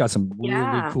 So Keith's got some really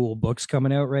Yeah. cool books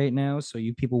coming out right now. So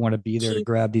you people want to be there to Keith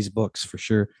grab these books for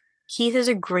sure. Keith is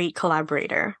a great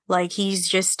collaborator. Like he's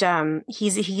just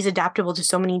he's adaptable to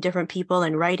so many different people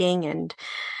and writing and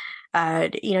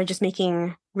just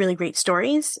making really great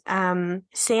stories.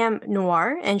 Sam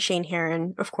Noir and Shane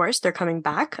Heron, of course, they're coming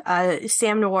back.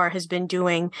 Sam Noir has been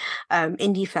doing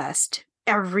Indie Fest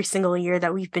every single year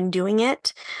that we've been doing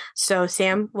it. So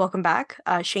Sam, welcome back.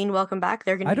 Shane, welcome back.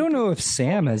 They're going to I don't know if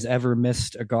Sam has ever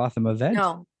missed a Gotham event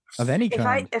No. of any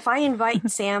kind. If I invite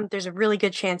Sam, there's a really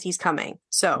good chance he's coming.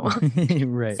 So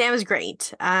Right. Sam is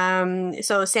great.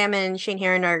 So Sam and Shane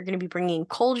Heron are going to be bringing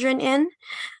Cauldron in.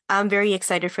 I'm very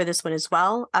excited for this one as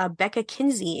well. Becca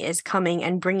Kinsey is coming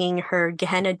and bringing her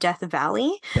Gehenna Death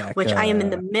Valley, which I am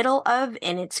in the middle of,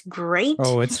 and it's great.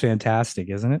 Oh, it's fantastic,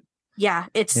 isn't it? Yeah,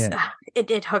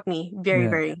 it hooked me very,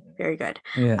 very, very good.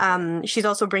 Yeah. She's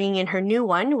also bringing in her new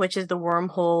one, which is the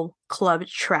Wormhole Club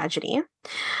Tragedy.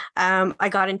 I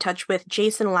got in touch with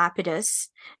Jason Lapidus,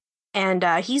 and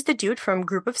he's the dude from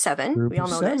Group of Seven. We all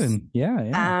know this.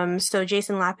 Yeah. So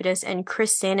Jason Lapidus and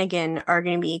Chris Sanigan are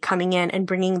going to be coming in and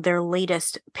bringing their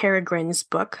latest Peregrine's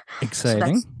book.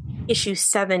 Exciting. So that's issue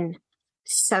 7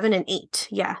 and 8.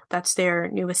 Yeah, that's their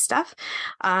newest stuff.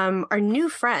 Our new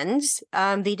friends,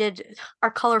 they did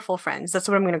our colorful friends. That's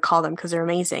what I'm going to call them because they're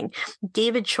amazing.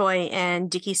 David Choi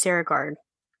and Dickie Saragard.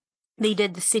 They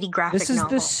did the City graphic novel. This is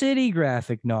the City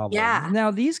graphic novel. Yeah. Now,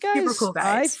 these guys, Super cool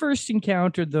guys. I first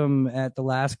encountered them at the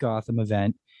last Gotham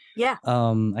event. Yeah.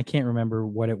 I can't remember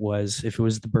what it was. If it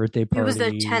was the birthday party. It was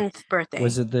the 10th birthday.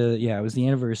 Was it it was the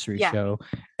anniversary show.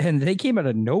 And they came out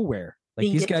of nowhere.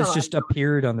 Like these guys just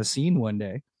appeared on the scene one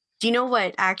day. Do you know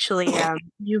what actually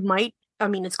you might, I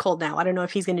mean, it's cold now. I don't know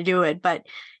if he's going to do it, but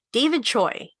David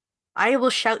Choi, I will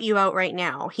shout you out right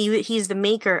now. He's the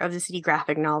maker of the City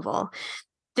graphic novel.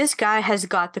 This guy has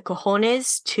got the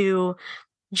cojones to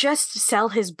just sell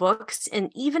his books,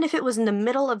 and even if it was in the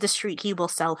middle of the street, he will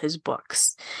sell his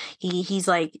books. He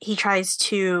tries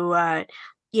to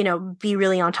be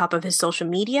really on top of his social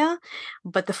media.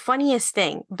 But the funniest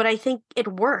thing, but I think it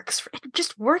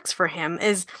just works for him,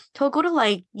 is he'll go to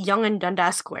like Yonge and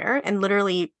Dundas Square and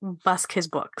literally busk his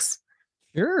books.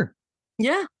 Sure.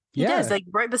 Yeah, he does, like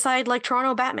right beside like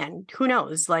Toronto Batman. Who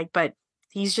knows? Like, but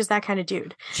he's just that kind of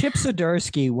dude. Chip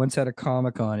Zdarsky once had a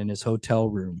Comic-Con in his hotel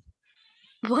room.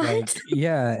 What?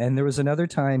 And there was another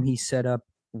time he set up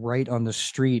right on the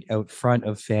street out front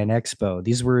of Fan Expo.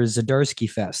 These were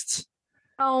Zdarsky Fests.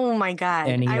 Oh my God.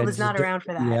 And I was not around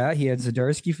for that. Yeah, he had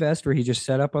Zdarsky Fest where he just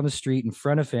set up on the street in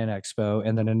front of Fan Expo,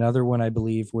 and then another one, I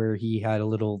believe, where he had a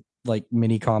little like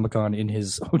mini Comic-Con in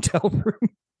his hotel room.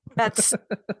 That's,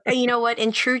 you know what,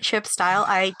 in true Chip style,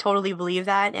 I totally believe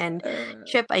that. And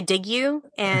Chip, I dig you.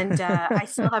 And I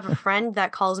still have a friend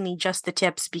that calls me Just the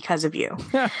Tips because of you.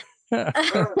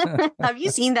 Have you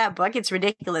seen that book? It's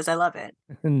ridiculous. I love it.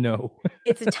 No.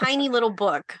 It's a tiny little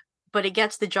book, but it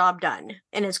gets the job done.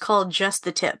 And it's called Just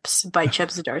the Tips by Chip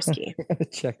Zdarsky.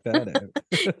 Check that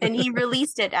out. And he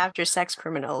released it after Sex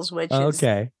Criminals, which is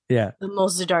the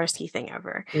most Zdarsky thing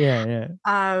ever. Yeah.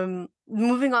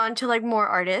 Moving on to like more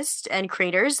artists and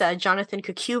creators, Jonathan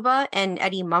Kakuba and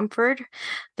Eddie Mumford,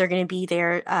 they're going to be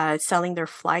there selling their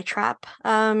Flytrap.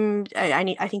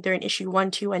 I think they're in issue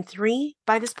 1, 2, and 3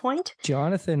 by this point.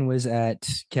 Jonathan was at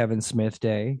Kevin Smith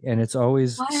Day, and it's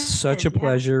always such a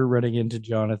pleasure running into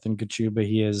Jonathan Kakuba.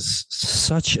 He is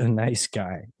such a nice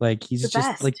guy. Like he's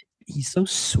just like, he's so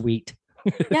sweet.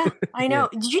 Yeah, I know.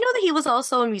 Did you know that he was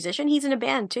also a musician? He's in a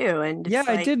band too. And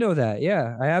I did know that.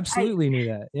 Yeah, I absolutely knew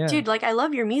that. Yeah, dude, like I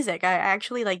love your music. I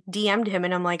actually like DM'd him,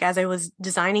 and I'm like, as I was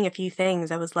designing a few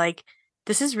things, I was like,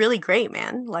 this is really great,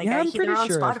 man. Like, I'm pretty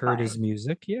sure I've heard his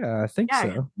music. Yeah, I think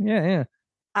so. Yeah.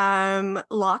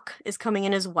 Locke is coming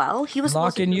in as well. He was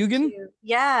Locke and Yugen?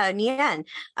 Nien.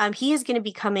 He is going to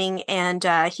be coming, and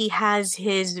he has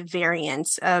his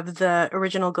variants of the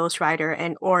original Ghost Rider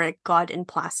and Auric God in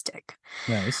Plastic.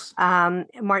 Nice.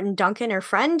 Martin Duncan, our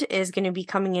friend, is going to be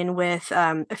coming in with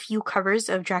a few covers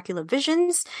of Dracula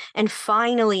Visions, and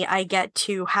finally I get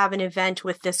to have an event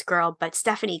with this girl, but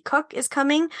Stephanie Cook is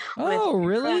coming. Oh,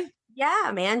 really?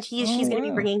 Yeah, man. She's going to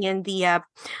be bringing in the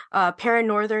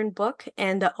Paranorthern book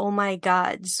and the Oh My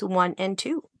Gods 1 and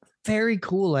 2. Very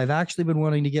cool. I've actually been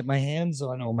wanting to get my hands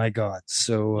on Oh My God.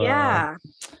 So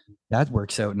that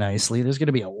works out nicely. There's going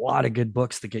to be a lot of good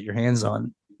books to get your hands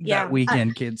on that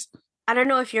weekend, kids. I don't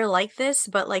know if you're like this,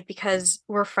 but like, because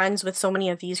we're friends with so many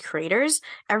of these creators,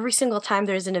 every single time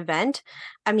there's an event,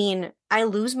 I mean, I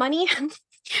lose money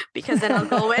because then I'll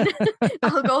go in,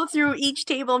 I'll go through each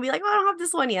table and be like, oh, I don't have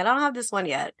this one yet. I don't have this one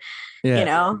yet. Yeah. You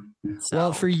know? So.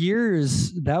 Well, for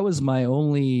years, that was my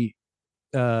only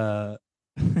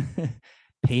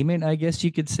payment, I guess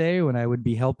you could say, when I would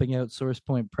be helping out Source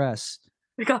Point Press.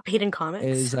 We got paid in comics.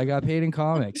 Is I got paid in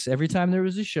comics. Every time there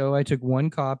was a show, I took one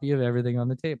copy of everything on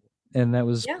the table. And that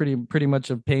was pretty much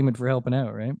a payment for helping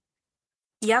out, right?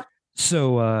 Yep.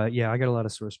 So I got a lot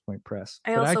of Source Point Press.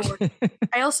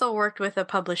 I also worked with a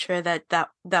publisher that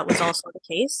was also the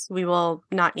case. We will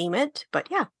not name it, but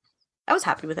yeah, I was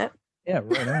happy with it. Yeah,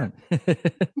 right on.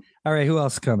 All right, who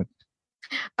else is coming?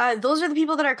 Those are the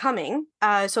people that are coming.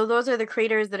 So those are the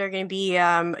creators that are going to be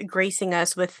gracing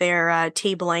us with their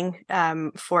tabling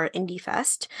for Indie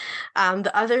Fest.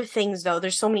 The other things, though,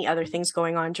 there's so many other things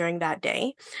going on during that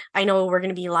day. I know we're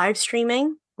going to be live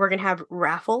streaming. We're going to have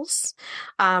raffles.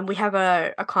 We have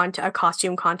a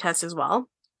costume contest as well.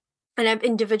 And I've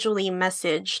individually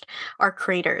messaged our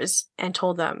creators and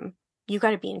told them, you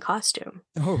got to be in costume.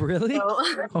 Oh, really? So,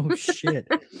 oh, shit.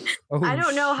 Oh, I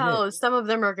don't know how some of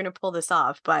them are going to pull this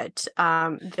off, but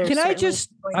can I just,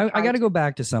 I got to go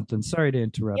back to something. Sorry to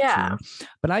interrupt you,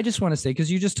 but I just want to say, because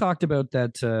you just talked about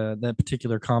that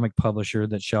particular comic publisher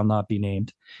that shall not be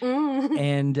named.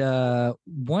 And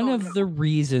one of the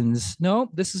reasons,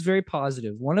 this is very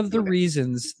positive. One of the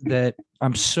reasons that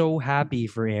I'm so happy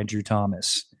for Andrew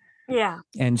Thomas. Yeah.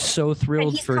 And so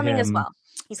thrilled for him as well.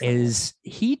 Is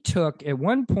he took at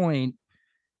one point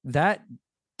that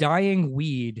dying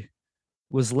weed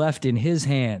was left in his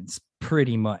hands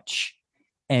pretty much.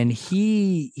 And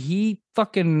he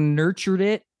fucking nurtured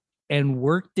it and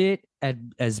worked it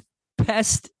as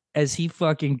best as he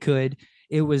fucking could.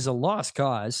 It was a lost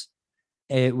cause.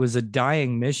 It was a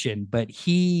dying mission, but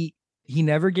he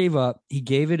never gave up. He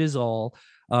gave it his all.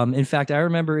 In fact, I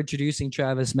remember introducing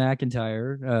Travis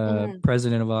McIntyre,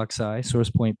 president of Oxeye, Source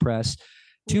Point Press,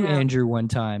 to Andrew one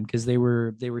time because they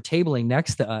were tabling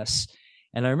next to us.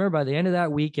 And I remember by the end of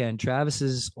that weekend,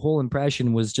 Travis's whole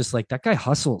impression was just like, that guy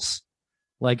hustles.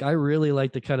 Like, I really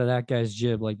like the cut of that guy's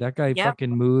jib. Like, that guy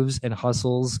fucking moves and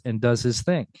hustles and does his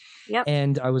thing. Yep.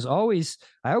 And I always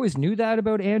knew that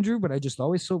about Andrew, but I just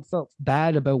always so felt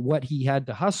bad about what he had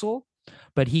to hustle.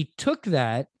 But he took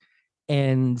that,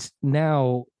 and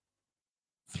now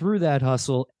through that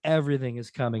hustle, everything is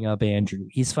coming up Andrew.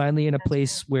 He's finally in a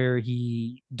place where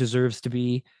he deserves to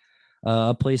be,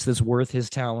 a place that's worth his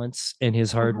talents and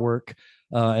his hard work,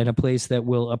 and a place that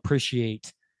will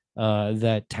appreciate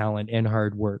that talent and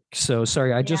hard work. So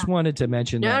sorry, I just wanted to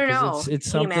mention that because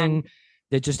it's something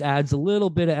that just adds a little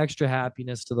bit of extra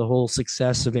happiness to the whole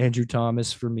success of Andrew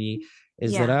Thomas for me.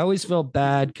 Is that I always felt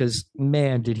bad because,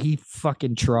 man, did he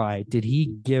fucking try? Did he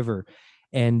give her?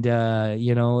 And,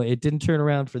 it didn't turn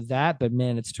around for that, but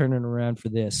man, it's turning around for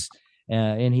this.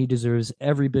 And he deserves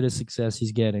every bit of success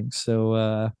he's getting.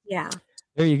 So,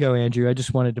 there you go, Andrew. I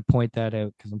just wanted to point that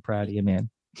out because I'm proud of you, man.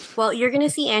 Well, you're going to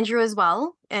see Andrew as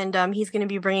well. And he's going to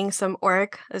be bringing some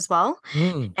Auric as well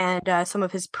and some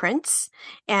of his prints.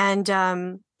 And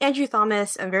Andrew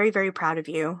Thomas, I'm very, very proud of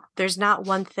you. There's not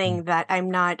one thing that I'm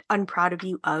not unproud of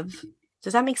you of.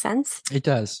 Does that make sense? It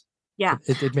does. Yeah.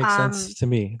 It makes sense to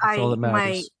me. That's all that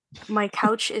matters. My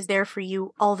couch is there for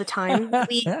you all the time.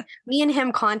 Me and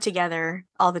him con together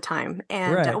all the time.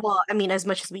 And as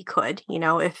much as we could,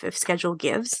 if schedule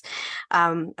gives.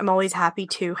 I'm always happy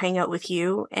to hang out with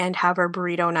you and have our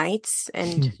burrito nights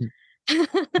and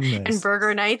and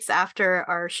burger nights after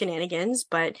our shenanigans.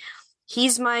 But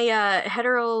he's my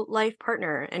hetero life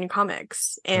partner in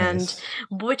comics. And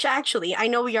which actually, I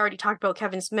know we already talked about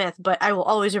Kevin Smith, but I will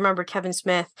always remember Kevin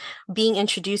Smith being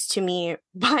introduced to me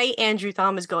by Andrew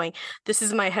Thomas going, this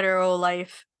is my hetero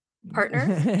life partner.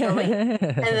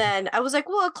 And then I was like,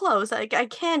 well, close. Like,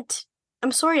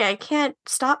 I'm sorry, I can't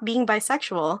stop being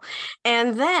bisexual.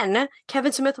 And then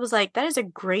Kevin Smith was like, that is a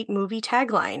great movie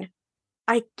tagline.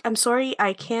 I'm sorry,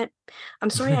 I can't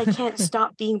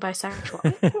stop being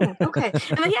bisexual. Okay.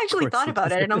 And then he actually thought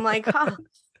about it, and I'm like,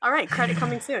 all right, credit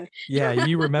coming soon. Yeah,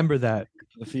 you remember that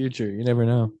in the future. You never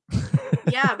know.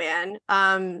 Yeah,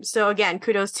 man. So again,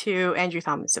 kudos to Andrew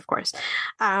Thomas, of course.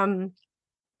 And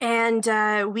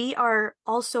we are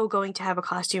also going to have a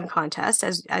costume contest,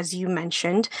 as you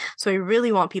mentioned. So we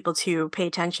really want people to pay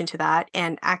attention to that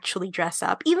and actually dress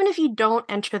up. Even if you don't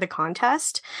enter the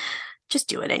contest, just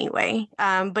do it anyway.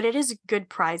 But it is good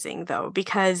prizing, though,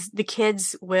 because the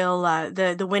kids will,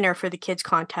 the winner for the kids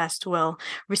contest will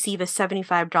receive a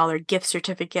 $75 gift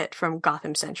certificate from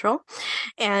Gotham Central.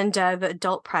 And the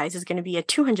adult prize is going to be a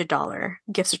 $200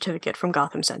 gift certificate from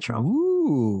Gotham Central. Ooh.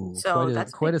 Ooh, So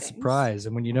that's quite big a things. surprise.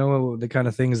 And when you know the kind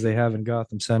of things they have in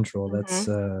Gotham Central,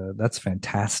 Mhm. that's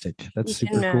fantastic. That's You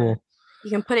super can cool. you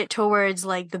can put it towards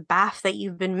like the bath that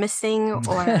you've been missing, or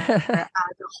the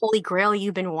holy grail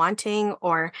you've been wanting,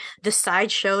 or the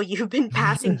sideshow you've been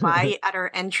passing by at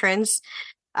our entrance.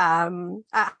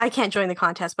 I can't join the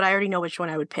contest, but I already know which one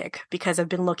I would pick because I've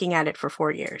been looking at it for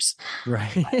 4 years.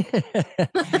 Right.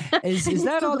 Is I'm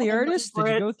that still all the going looking artists? for Did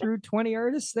you it. go through 20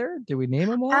 artists there? Did we name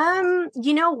them all?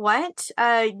 You know what?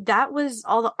 That was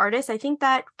all the artists. I think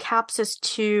that caps us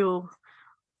to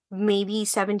maybe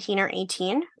 17 or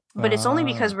 18, but it's only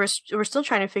because Uh, we're still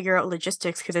trying to figure out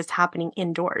logistics because it's happening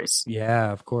indoors.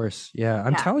 yeah, of course. Yeah.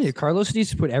 I'm Yeah. telling you, Carlos needs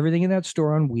to put everything in that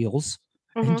store on wheels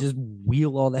and Mhm. just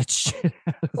wheel all that shit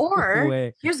out of the Or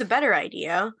way. here's a better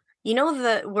idea. You know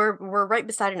we're right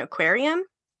beside an aquarium.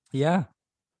 Yeah.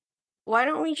 Why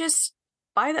don't we just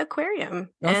buy the aquarium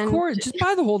Of and course. Just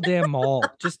buy the whole damn mall.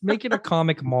 Just make it a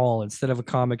comic mall instead of a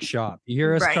comic shop. You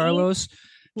hear us, right? Carlos?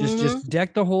 Mhm. Just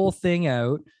deck the whole thing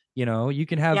out. You know, you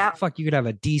can have Yeah. you could have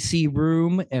a DC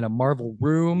room and a Marvel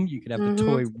room. You could have the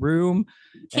toy room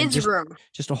and Kids room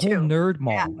just a whole too. nerd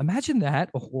mall. Yeah. Imagine that,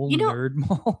 a whole You know, nerd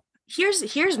mall.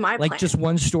 here's my Like plan. just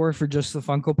one store for just the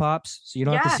Funko Pops. So you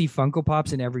don't have to Yeah. see Funko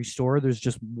Pops in every store. There's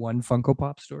just one Funko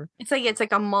Pop store. It's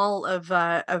like a mall of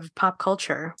pop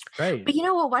culture. Right. But you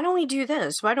know what? Why don't we do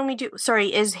this? Why don't we do?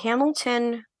 Sorry, is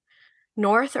Hamilton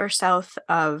north or south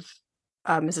of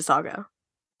Mississauga,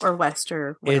 or west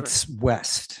or whatever? It's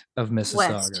west of Mississauga.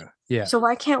 West. Yeah. So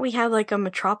why can't we have like a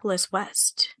Metropolis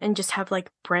West and just have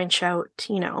like branch out?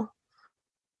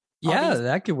 Yeah, these-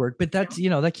 that could work. But that's,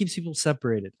 that keeps people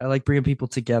separated. I like bringing people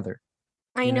together.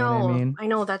 I You know know, what I mean? I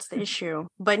know that's the issue.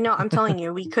 But no, I'm telling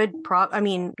you, we could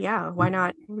yeah, why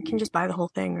not? We can just buy the whole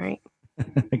thing, right?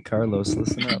 Carlos,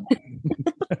 listen up.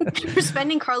 We're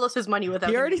spending Carlos's money without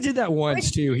He already did that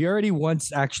once too. He already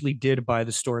once actually did buy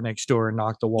the store next door and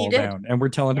knock the wall did. down. And we're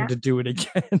telling him Yeah. to do it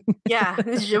again. Yeah,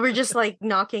 we're just like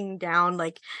knocking down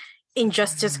like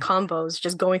injustice combos,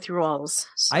 just going through walls.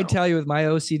 So. I tell you, with my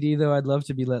OCD though, I'd love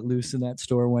to be let loose in that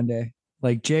store one day.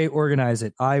 Like, Jay, organize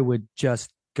it. I would just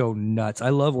go nuts. I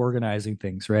love organizing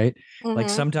things, right? Like Mhm.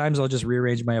 sometimes I'll just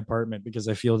rearrange my apartment because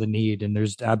I feel the need and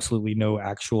there's absolutely no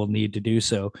actual need to do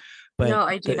so. But No,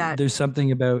 I do that. There's something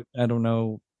about, I don't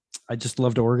know, I just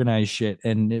love to organize shit.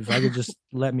 And if I could just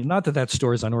not that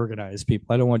store is unorganized, people.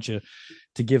 I don't want you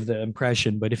to give the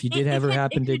impression, but if you did ever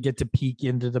happen to get to peek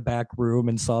into the back room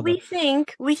and saw we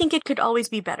think it could always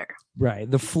be better. Right,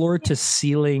 the floor to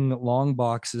ceiling long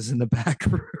boxes in the back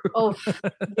room. Oh,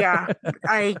 yeah.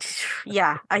 I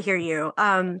hear you.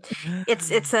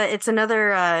 It's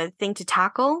another thing to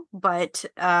tackle, but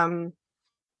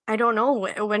I don't know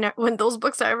when those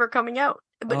books are ever coming out.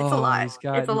 But it's a lot.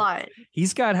 It's a lot.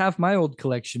 He's got half my old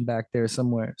collection back there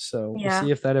somewhere. So Yeah. we'll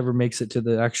see if that ever makes it to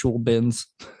the actual bins.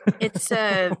 It's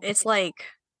like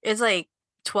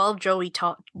 12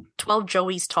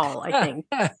 Joeys tall, I think.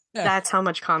 That's how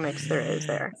much comics there is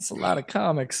there. It's a lot of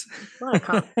comics. A lot of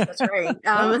comics. That's right.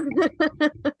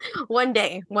 One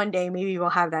day, maybe we'll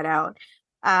have that out.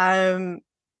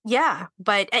 Yeah,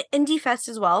 but at Indie Fest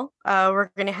as well,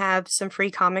 we're going to have some free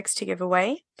comics to give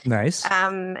away. Nice.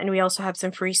 And we also have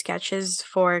some free sketches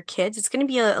for kids. It's going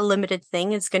to be a limited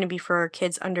thing. It's going to be for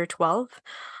kids under 12.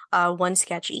 One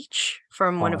sketch each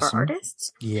from one of our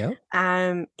artists. Yeah.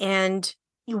 And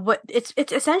it's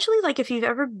essentially like if you've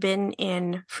ever been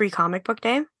in Free Comic Book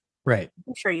Day. Right.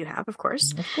 I'm sure you have, of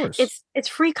course. Of course. It's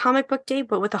Free Comic Book Day,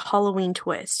 but with a Halloween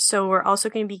twist. So we're also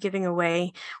going to be giving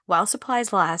away, while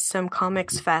supplies last, some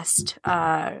Comics Fest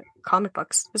comic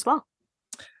books as well.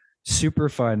 Super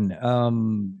fun.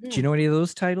 Do you know any of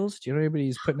those titles? Do you know anybody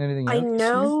who's putting anything out? I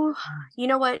know. You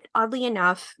know what? Oddly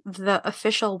enough, the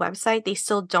official website, they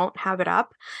still don't have it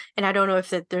up. And I don't know if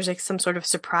there's like some sort of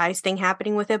surprise thing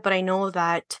happening with it, but I know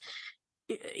that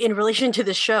in relation to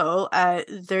the show,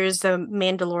 there's a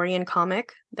Mandalorian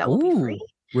comic that will be free.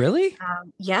 Really?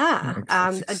 Yeah.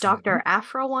 A Dr.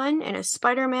 Aphra one and a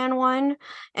Spider-Man one.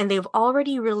 And they've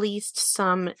already released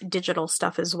some digital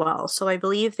stuff as well. So I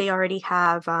believe they already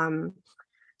have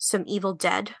some Evil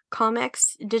Dead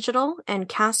comics digital and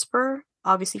Casper,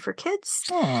 obviously for kids.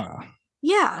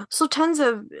 Yeah. So tons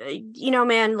of,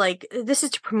 man, like this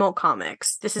is to promote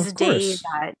comics. This is a day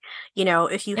that,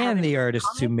 if you have the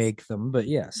artists who make them, but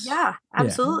yes. Yeah,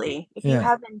 absolutely. If you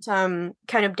haven't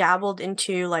kind of dabbled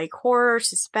into like horror,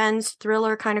 suspense,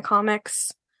 thriller kind of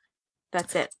comics,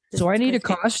 that's it. So I need a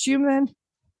costume then?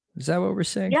 Is that what we're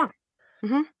saying? Yeah.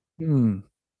 Mm-hmm.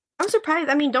 I'm surprised.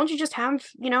 I mean, don't you just have,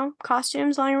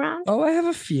 costumes lying around? Oh, I have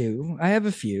a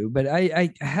few, but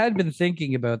I had been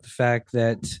thinking about the fact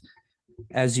that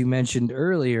as you mentioned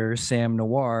earlier, Sam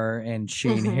Noir and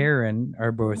Shane Mhm. Heron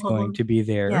are both going Mhm. to be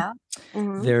there. Yeah.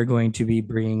 Mhm. They're going to be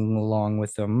bringing along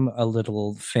with them a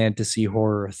little fantasy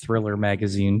horror thriller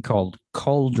magazine called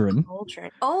Cauldron,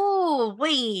 Cauldron. Oh,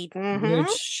 wait. Mm-hmm.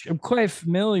 which I'm quite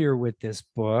familiar with this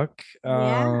book.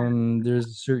 Yeah, There's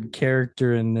a certain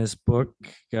character in this book.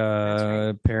 that's right.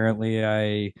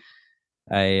 Apparently,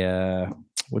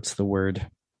 what's the word?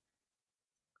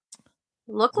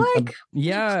 Look like?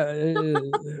 Yeah,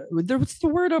 what's the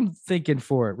word I'm thinking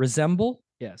for it? Resemble?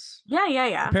 Yes. Yeah, yeah,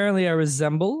 yeah. Apparently, I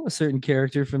resemble a certain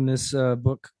character from this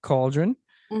book, Cauldron.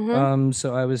 Mm-hmm.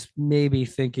 So I was maybe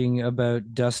thinking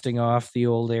about dusting off the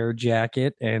old air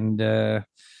jacket and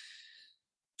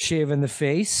shaving the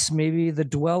face. Maybe the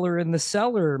dweller in the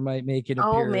cellar might make an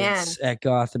Oh man, appearance at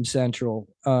Gotham Central.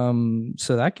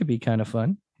 So that could be kind of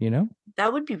fun, you know?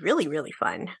 that would be really, really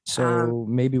fun. So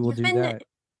maybe we'll You've do been that.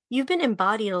 you've been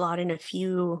embodied a lot in a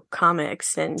few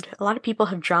comics, and a lot of people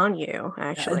have drawn you,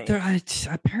 actually.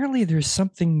 Apparently, there's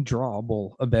something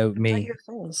drawable about About me. your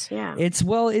face, yeah.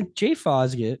 Jay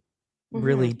Fosgett Mm-hmm.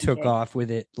 really took off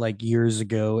with it like years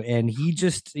ago, and he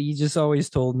just always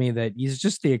told me that he's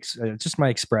just just my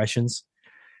expressions.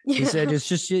 He said Yeah, it's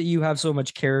just you have so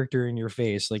much character in your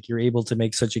face, like you're able to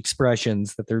make such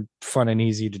expressions that they're fun and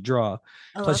easy to draw.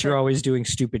 I Plus, love you're it. always doing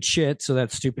stupid shit, so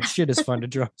that stupid shit is fun to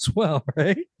draw as well,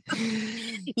 right?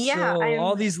 Yeah, So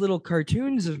all I'm. these little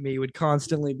cartoons of me would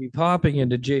constantly be popping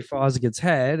into Jay Fosgett's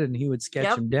head, and he would sketch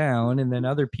Yep. them down, and then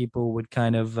other people would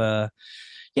kind of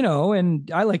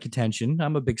and I like attention.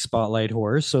 I'm a big spotlight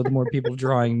whore, so the more people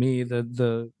drawing me,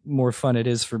 the more fun it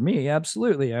is for me.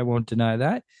 Absolutely, I won't deny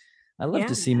that. I love Yeah,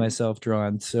 to see man. myself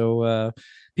drawn. So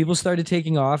people started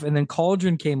taking off, and then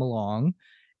Cauldron came along,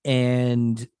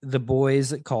 and the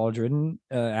boys at Cauldron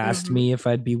asked Mm-hmm. me if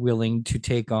I'd be willing to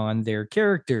take on their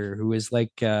character, who is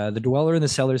like the Dweller in the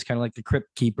Cellar, is kind of like the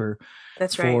Crypt Keeper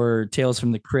That's right. for Tales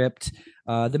from the Crypt.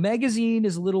 The magazine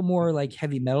is a little more like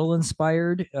heavy metal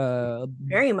inspired,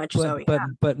 Very much so. Yeah.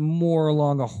 but more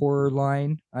along a horror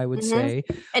line, I would Mm-hmm. say.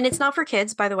 And it's not for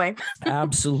kids, by the way.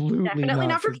 Absolutely Definitely not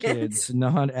not for for kids. kids,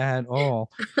 not at all.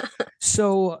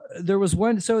 So there was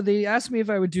one. So they asked me if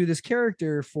I would do this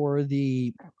character for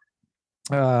the.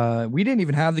 We didn't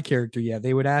even have the character yet.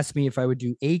 They would ask me if I would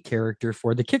do a character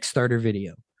for the Kickstarter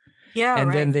video, Yeah,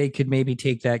 and then right. they could maybe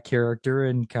take that character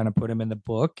and kind of put him in the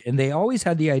book. And they always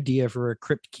had the idea for a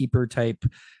crypt keeper type,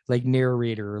 like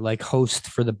narrator, like host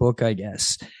for the book, I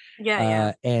guess. Yeah,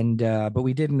 yeah. And but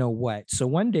we didn't know what. So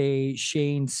one day,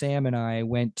 Shane, Sam, and I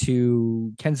went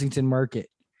to Kensington Market,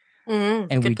 Mm-hmm.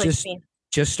 and we Good place to just be.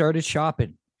 just started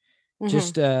shopping. Mm-hmm.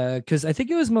 Just because I think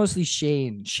it was mostly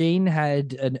Shane. Shane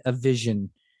had a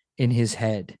vision in his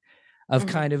head of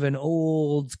Mm-hmm. kind of an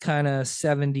old kind of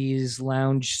 70s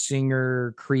lounge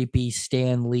singer, creepy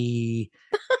Stan Lee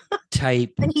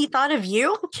type And he thought of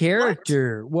you? What?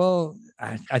 character. Well,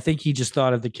 I think he just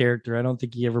thought of the character. I don't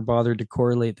think he ever bothered to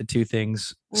correlate the two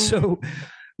things. Mm-hmm. So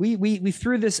we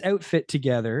threw this outfit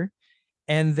together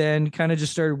and then kind of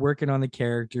just started working on the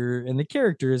character. And the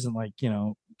character isn't like,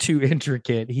 too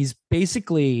intricate. He's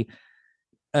basically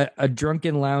a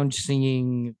drunken lounge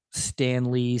singing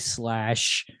Stan Lee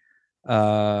slash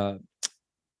uh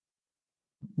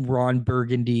Ron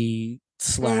Burgundy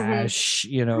Mm-hmm. slash,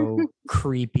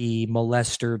 creepy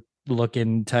molester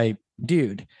looking type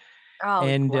dude. Oh,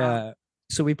 And wow.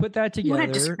 so we put that What a together,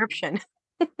 description.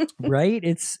 right?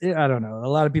 I don't know. A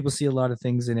lot of people see a lot of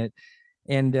things in it.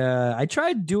 And I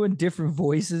tried doing different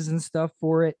voices and stuff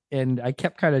for it, and I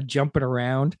kept kind of jumping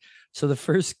around. So the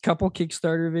first couple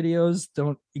Kickstarter videos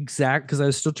don't exact because I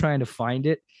was still trying to find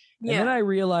it. And then I Yeah.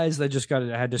 realized I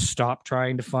had to stop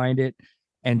trying to find it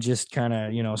and just kind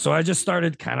of, so I just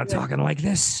started kind of Yeah. talking like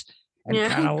this and Yeah.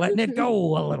 kind of letting it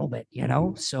go a little bit,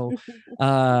 So,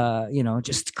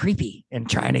 just creepy and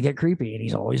trying to get creepy. And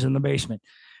he's always in the basement.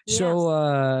 So,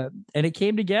 Yes. and it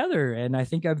came together, and I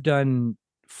think I've done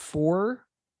 4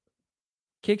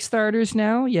 Kickstarters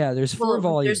now. Yeah, there's 4 Well,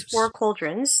 there's volumes. 4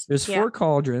 cauldrons. There's Yeah. 4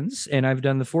 cauldrons, and I've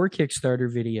done the 4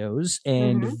 Kickstarter videos.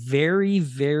 And Mm-hmm. very,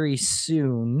 very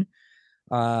soon,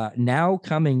 now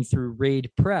coming through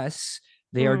Raid Press,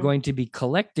 they are Mm-hmm. going to be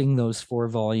collecting those 4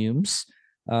 volumes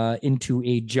into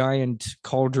a giant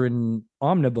cauldron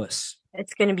omnibus.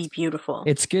 It's going to be beautiful.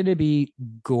 It's going to be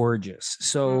gorgeous.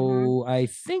 So I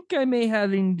think I may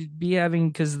be having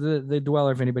because the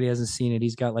Dweller, if anybody hasn't seen it,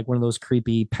 he's got like one of those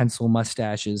creepy pencil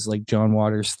mustaches, like John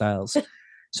Waters styles.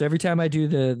 So every time I do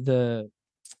the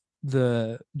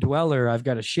Dweller, I've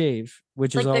got to shave,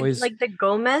 which is Like always the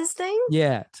Gomez thing?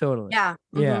 yeah, totally. Yeah.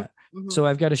 Yeah. Mhm. So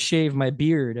I've got to shave my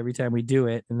beard every time we do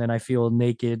it, and then I feel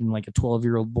naked and like a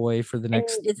 12-year-old boy for the And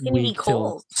next it's gonna be week till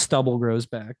cold. stubble grows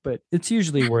back. But it's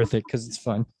usually worth it because it's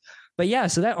fun. But yeah,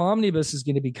 so that omnibus is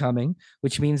going to be coming,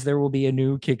 which means there will be a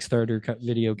new Kickstarter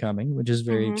video coming, which is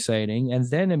very Hmm. exciting. And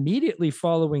then immediately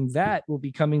following that will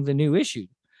be coming the new issue,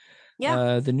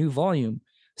 Yeah. the new volume.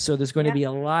 So there's going to Yeah. be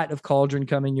a lot of Cauldron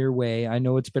coming your way. I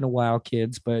know it's been a while,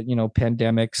 kids, but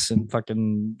pandemics and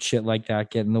fucking shit like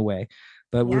that get in the way.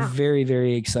 But we're Yeah. very,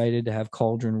 very excited to have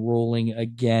Cauldron rolling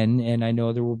again. And I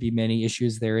know there will be many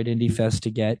issues there at Indie Fest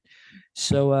to get.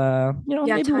 So Yeah,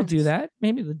 maybe we'll do tons. that.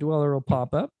 Maybe the Dweller will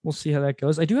pop up. We'll see how that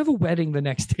goes. I do have a wedding the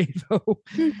next day though.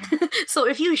 So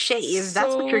if you shave,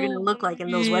 that's what you're gonna So look like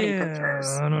in those wedding pictures.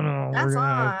 yeah, I don't know. That's on.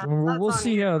 That's We'll on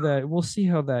see you.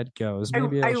 how that goes. I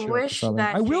Maybe I'll I show up with wish something.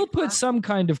 that I will Jay put Fos. some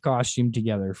kind of costume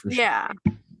together for sure. Yeah.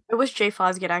 I wish Jay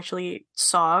Fosgate actually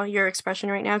saw your expression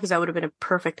right now because that would have been a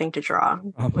perfect thing to draw when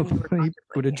you were Probably would have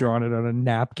contemplating drawn it on a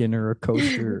napkin or a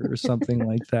coaster or something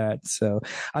like that. So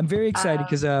I'm very it. excited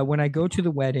because when I go to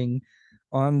the wedding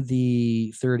on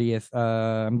the 30th,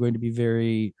 I'm going to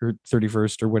be or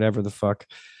 31st or whatever the fuck.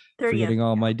 30th. Forgetting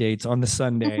all my dates on the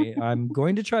Sunday. I'm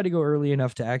going to try to go early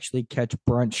enough to actually catch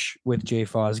brunch with Jay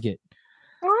Fosgate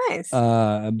Nice.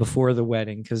 before the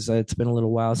wedding because it's been a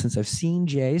little while since I've seen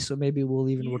Jay. So maybe we'll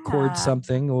even record Yeah.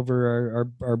 something over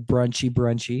our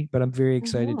brunchy. But I'm very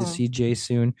excited to Mhm. see Jay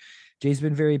soon. Jay's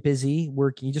been very busy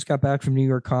working. He just got back from New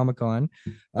York Comic Con.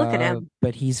 Look at him.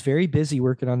 But he's very busy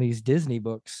working on these Disney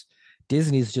books.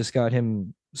 Disney's just got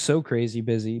him so crazy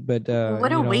busy. But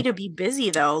What a way to be busy,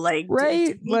 though. Like,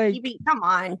 right? Like, come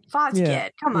on,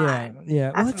 Fosgate, come on.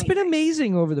 yeah. Well, That's it's been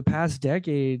amazing over the past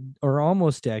decade or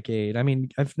almost decade. I mean,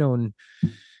 I've known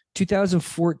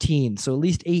 2014, so at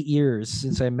least 8 years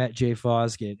since I met Jay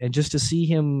Fosgate, and just to see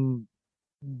him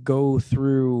go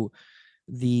through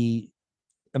the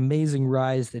amazing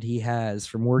rise that he has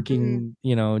from working,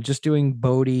 just doing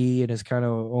Bodhi and his kind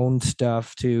of own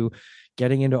stuff to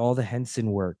getting into all the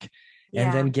Henson work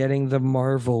and then getting the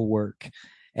Marvel work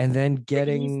and then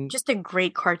getting he's just a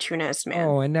great cartoonist, man.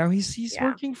 Oh, and now he's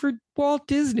working for Walt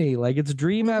Disney. Like it's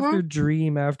dream after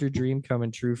dream after dream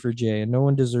coming true for Jay, and no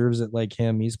one deserves it like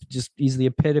him. He's the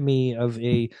epitome of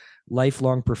a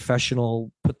lifelong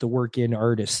professional, put the work in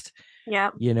artist.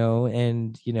 Yeah.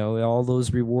 And all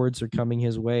those rewards are coming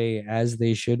his way as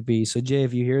they should be. So Jay,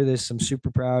 if you hear this, I'm super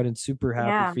proud and super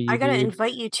happy for you. I gotta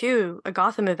invite you to a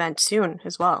Gotham event soon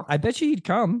as well. I bet you'd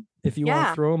come if you want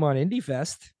to throw him on Indie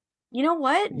Fest. You know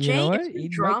what, Jay? If you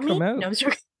draw me,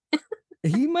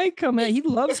 he might come out. He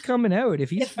loves coming out. If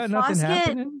he's got nothing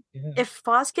happening. If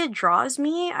Fosgate draws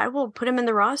me, I will put him in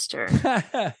the roster.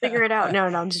 Figure it out. No,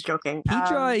 I'm just joking.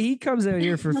 He comes out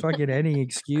here for fucking any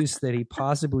excuse that he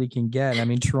possibly can get. I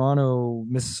mean, Toronto,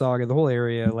 Mississauga, the whole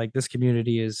area, like this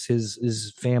community is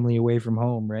his family away from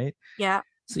home, right? Yeah.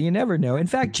 So you never know. In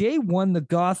fact, Jay won the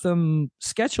Gotham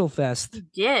Sketchel Fest. He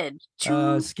did.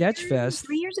 Sketch Fest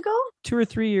 3 years ago? 2 or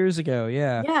 3 years ago,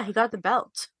 yeah. Yeah, he got the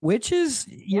belt. Which is,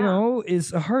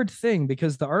 is a hard thing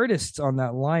because the artists on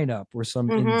that lineup were some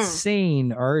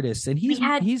insane artists. And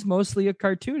he's mostly a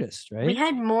cartoonist, right? We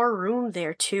had more room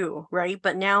there too, right?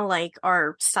 But now like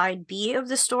our side B of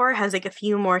the store has like a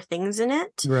few more things in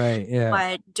it. Right,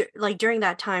 yeah. But during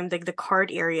that time, like the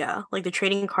card area, like the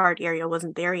trading card area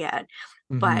wasn't there yet.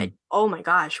 But oh my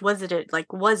gosh, was it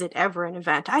ever an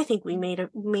event? I think we may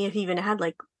have even had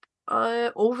like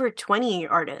over 20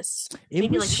 artists.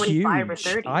 Maybe like 25 huge. or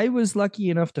 30. I was lucky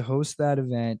enough to host that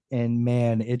event, and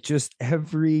man, it just by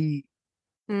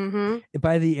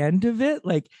the end of it,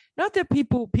 like not that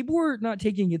people were not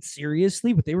taking it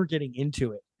seriously, but they were getting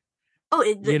into it. Oh,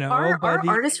 our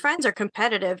artist friends are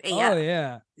competitive. Oh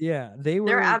yeah.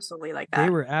 They're absolutely like that. They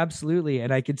were absolutely,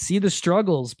 and I could see the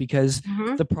struggles because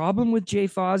the problem with Jay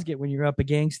Fosgate when you're up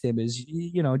against him is,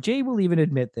 Jay will even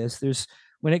admit this.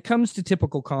 When it comes to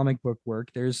typical comic book work,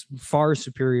 there's far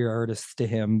superior artists to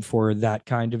him for that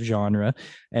kind of genre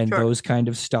and those kind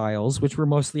of styles, which were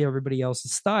mostly everybody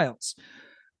else's styles.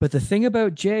 But the thing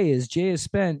about Jay is Jay has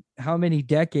spent how many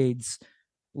decades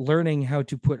learning how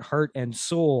to put heart and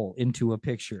soul into a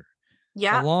picture,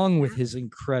 along with his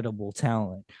incredible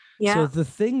talent. So the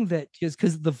thing that is,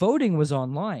 because the voting was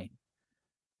online,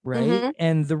 right?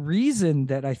 And the reason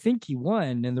that I think he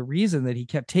won, and the reason that he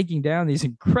kept taking down these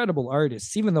incredible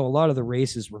artists, even though a lot of the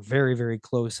races were very, very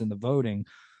close in the voting,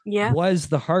 was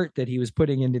the heart that he was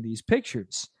putting into these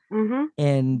pictures.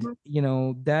 And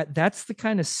that's the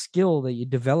kind of skill that you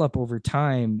develop over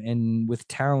time and with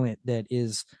talent that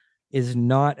is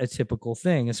not a typical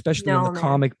thing, especially in the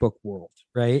comic book world,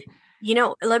 right?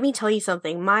 Let me tell you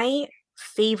something. My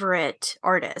favorite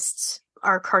artists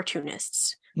are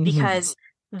cartoonists. because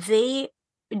they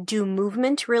do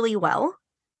movement really well,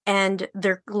 and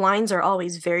their lines are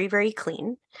always very, very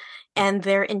clean, and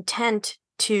their intent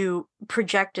to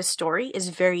project a story is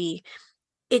very,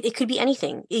 it could be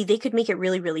anything. They could make it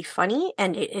really, really funny,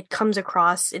 and it comes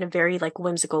across in a very like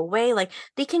whimsical way. Like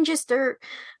they can just they're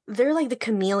like the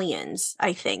chameleons,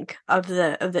 I think, of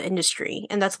the industry.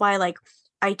 And that's why like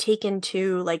I take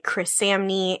into like Chris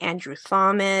Samney, Andrew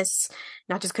Thomas,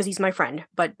 not just because he's my friend,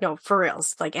 but no, for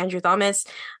reals, like Andrew Thomas,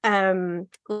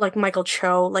 like Michael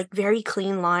Cho, like very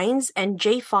clean lines, and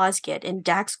Jay Fosgitt and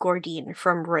Dax Gordine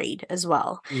from Raid as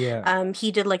well. Yeah.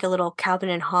 He did like a little Calvin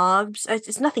and Hobbes.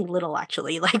 It's nothing little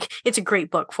actually. Like it's a great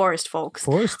book, Forest Folks.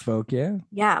 Forest Folk, yeah.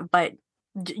 Yeah, but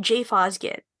Jay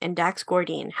Fosgitt and Dax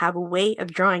Gordine have a way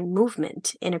of drawing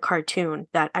movement in a cartoon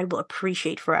that I will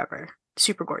appreciate forever.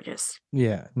 Super gorgeous.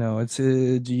 Yeah, no, it's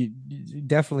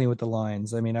definitely with the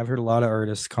lines. I mean, I've heard a lot of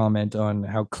artists comment on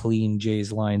how clean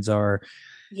Jay's lines are.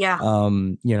 Yeah.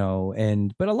 You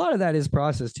know, but a lot of that is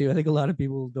process too. I think a lot of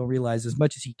people don't realize as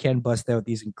much as he can bust out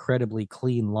these incredibly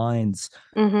clean lines.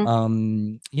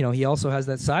 You know, he also has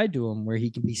that side to him where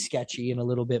he can be sketchy and a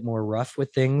little bit more rough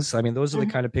with things. I mean, those are the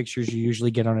kind of pictures you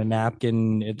usually get on a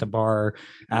napkin at the bar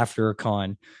after a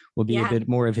con. Will be a bit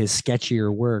more of his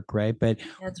sketchier work, right? But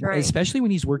that's right. Especially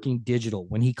when he's working digital,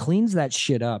 when he cleans that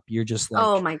shit up, you're just like,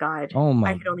 oh my god, oh my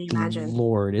I can only imagine.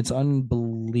 Lord, it's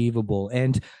unbelievable.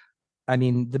 And I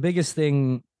mean, the biggest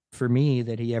thing for me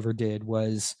that he ever did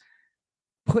was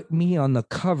put me on the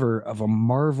cover of a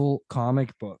Marvel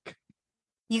comic book.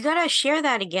 You gotta share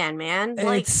that again, man.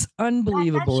 Like, it's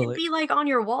unbelievable. That should be like on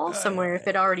your wall somewhere if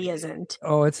it already isn't.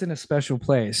 Oh, it's in a special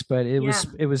place, but it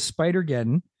was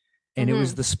Spider-Geddon. And it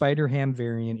was the Spider-Ham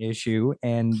variant issue.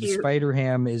 And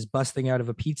Spider-Ham is busting out of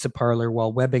a pizza parlor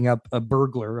while webbing up a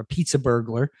pizza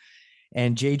burglar.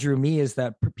 And Jay drew me as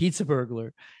that pizza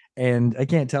burglar. And I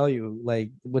can't tell you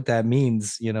like what that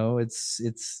means. You know, I'm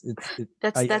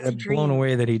blown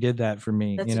away that he did that for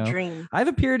me. That's a dream. I've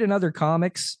appeared in other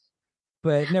comics,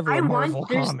 but never a Marvel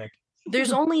comic.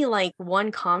 There's only like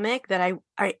one comic that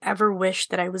I ever wish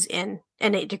that I was in.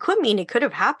 And it could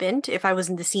have happened if I was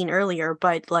in the scene earlier,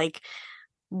 but like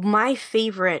my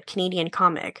favorite Canadian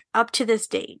comic up to this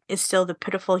date is still The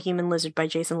Pitiful Human Lizard by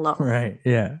Jason Lowe. Right.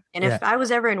 Yeah. And if I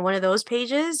was ever in one of those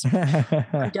pages,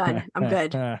 I'm done. I'm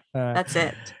good. That's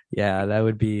it. Yeah, that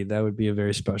would be a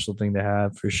very special thing to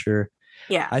have for sure.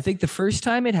 Yeah. I think the first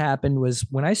time it happened was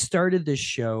when I started this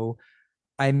show,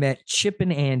 I met Chip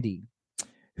and Andy,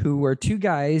 who were two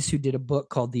guys who did a book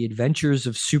called The Adventures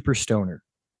of Super Stoner.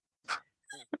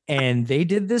 And they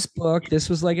did this book. This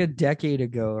was like a decade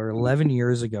ago or 11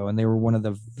 years ago. And they were one of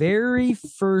the very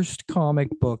first comic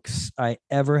books I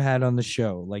ever had on the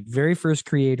show, like very first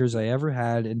creators I ever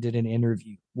had and did an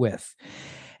interview with.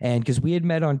 And because we had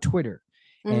met on Twitter.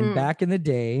 And back in the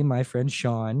day, my friend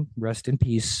Sean, rest in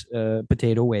peace,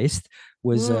 Potato Waste,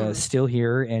 was still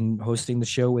here and hosting the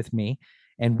show with me.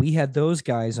 And we had those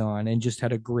guys on and just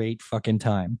had a great fucking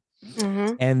time.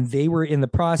 And they were in the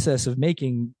process of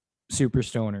making Super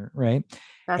Stoner, right?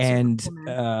 That's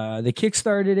cool, they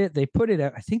kickstarted it. They put it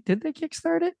out. I think, did they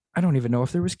kickstart it? I don't even know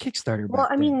if there was Kickstarter. Well,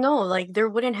 I mean, no, like there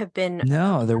wouldn't have been.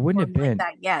 No, there wouldn't have been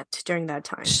that yet during that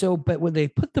time. So, but when they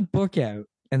put the book out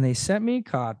and they sent me a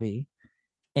copy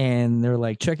and they're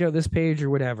like, check out this page or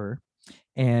whatever.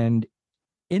 And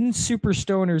in Super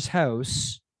Stoner's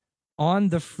house on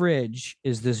the fridge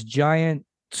is this giant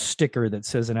sticker that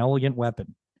says an elegant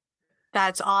weapon.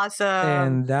 That's awesome.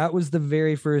 And that was the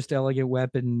very first elegant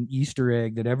weapon Easter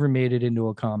egg that ever made it into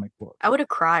a comic book. I would have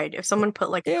cried if someone put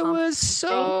like it was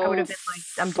so I would have been like,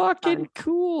 I'm fucking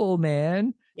cool,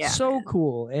 man. Yeah, so man.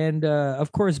 Cool. And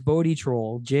of course, Bodhi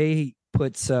Troll, Jay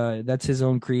puts that's his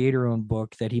own creator-owned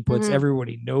book that he puts everyone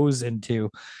he knows into.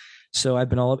 So I've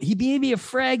been he made me a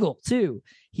Fraggle too.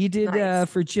 He did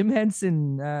for Jim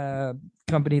Henson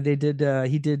company. They did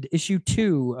he did issue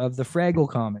 2 of the Fraggle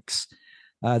comics.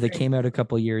 That came out a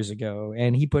couple years ago,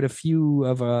 and he put a few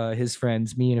of his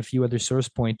friends, me and a few other source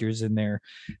pointers in there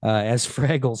as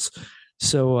Fraggles.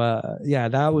 So yeah,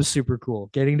 that was super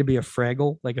cool. Getting to be a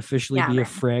Fraggle, like officially be a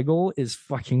Fraggle, is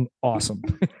fucking awesome.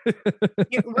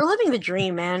 We're living the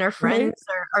dream, man. Our friends,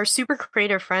 our super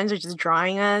creative friends, are just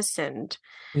drawing us, and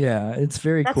yeah, it's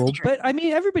very cool. But I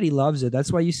mean, everybody loves it.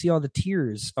 That's why you see all the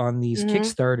tears on these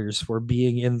Kickstarters for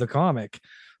being in the comic,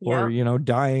 or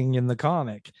dying in the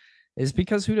comic. Is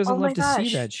because who doesn't love to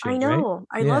see that shit? I know.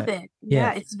 Right? I love it.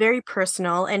 Yeah, it's very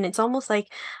personal, and it's almost like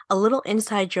a little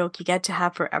inside joke you get to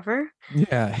have forever.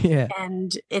 Yeah.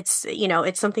 And it's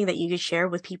it's something that you could share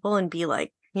with people and be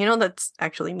like, that's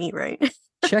actually me, right?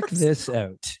 Check this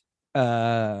out.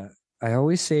 I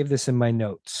always save this in my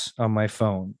notes on my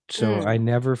phone, so I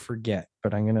never forget.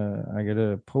 But I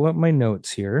gotta pull up my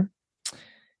notes here.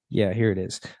 Yeah, here it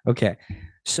is. Okay.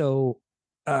 So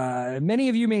many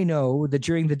of you may know that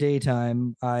during the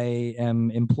daytime I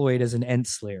am employed as an ent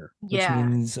slayer, which Yeah.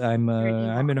 means I'm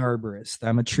an arborist.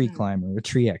 I'm a tree climber, a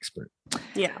tree expert.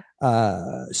 Yeah.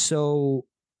 So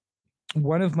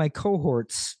one of my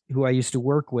cohorts who I used to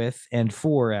work with and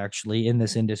for actually in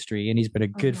this industry, and he's been a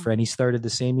good friend. He started the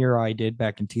same year I did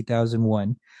back in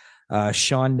 2001.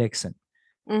 Sean Nixon,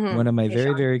 one of my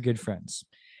very, very good friends.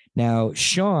 Now,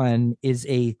 Sean is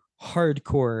a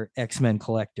hardcore X-Men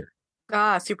collector.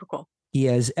 Ah, super cool. He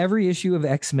has every issue of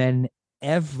X-Men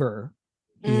ever.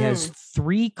 He has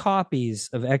 3 copies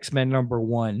of X-Men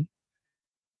 #1.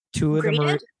 2 of Graded?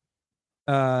 them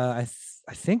are,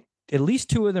 I think at least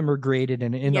 2 of them are graded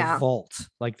and in a vault,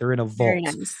 like they're in a vault. Very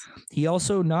nice. He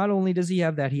also, not only does he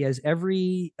have that, he has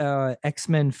every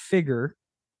X-Men figure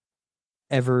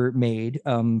ever made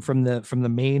from the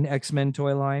main X-Men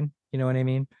toy line. You know what I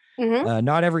mean?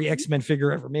 Not every X-Men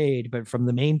figure ever made, but from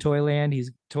the main toy line,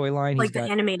 he's like the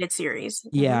animated series.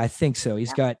 Yeah, I think so.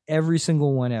 He's got every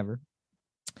single one ever.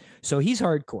 So he's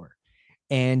hardcore,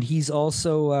 and he's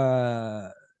also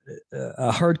a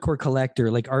hardcore collector,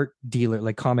 like art dealer,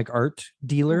 like comic art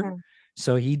dealer.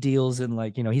 So he deals in,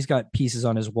 like, you know, he's got pieces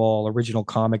on his wall, original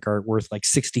comic art worth like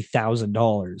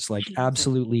 $60,000, like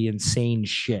absolutely insane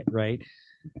shit, right?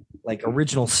 Like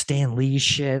original Stan Lee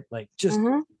shit, like just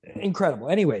incredible.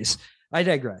 Anyways, I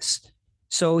digress.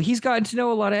 So he's gotten to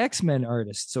know a lot of X-Men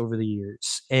artists over the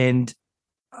years, and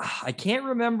I can't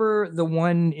remember the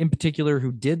one in particular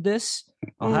who did this.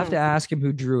 I'll have to ask him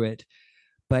who drew it,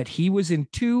 but he was in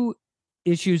 2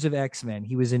 issues of X-Men.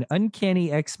 He was in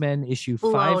Uncanny X-Men issue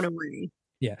 5.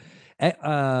 Yeah.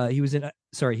 He was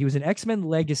in X-Men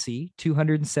Legacy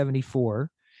 274,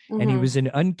 and he was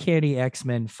in Uncanny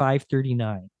X-Men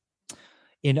 539.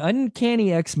 In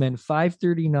Uncanny X-Men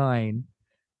 539,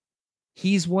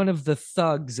 he's one of the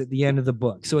thugs at the end of the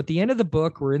book. So at the end of the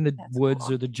book, we're in the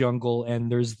woods or the jungle,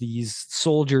 and there's these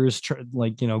soldiers,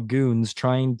 goons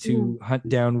trying to hunt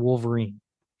down Wolverine.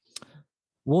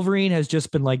 Wolverine has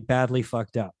just been like badly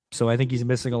fucked up. So I think he's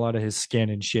missing a lot of his skin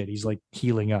and shit. He's like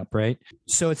healing up, right?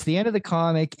 So it's the end of the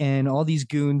comic, and all these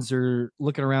goons are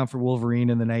looking around for Wolverine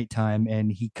in the nighttime,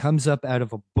 and he comes up out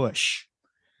of a bush.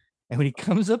 And when he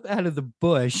comes up out of the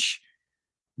bush,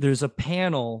 there's a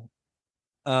panel,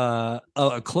 a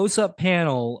close-up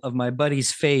panel of my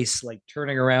buddy's face, like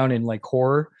turning around in like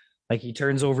horror. Like he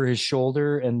turns over his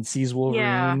shoulder and sees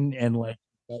Wolverine and like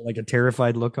a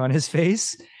terrified look on his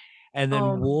face. And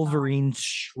then Wolverine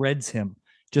shreds him,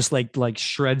 just like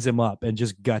shreds him up and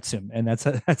just guts him. And that's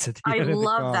at the end of the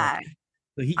love that.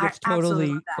 So he gets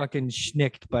totally fucking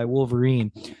schnicked by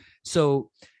Wolverine. So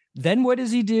then what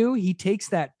does he do? He takes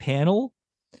that panel,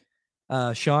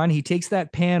 Sean, he takes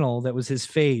that panel that was his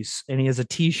face, and he has a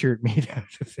t-shirt made out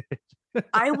of it.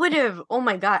 I would have, oh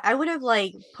my God, I would have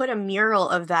like put a mural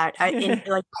of that in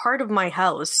like part of my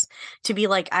house to be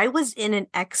like, I was in an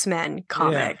X-Men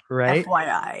comic, right?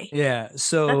 FYI. Yeah.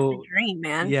 So that's the dream,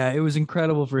 man. Yeah, it was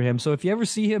incredible for him. So if you ever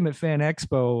see him at Fan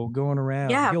Expo going around,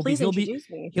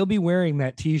 he'll be wearing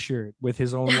that t-shirt with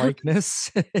his own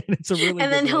likeness. It's a really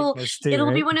and then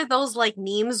it'll be one of those like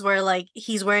memes where like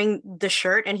he's wearing the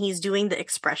shirt and he's doing the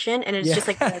expression, and it's just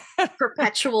like a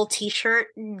perpetual t-shirt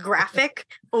graphic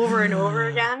over and over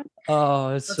again.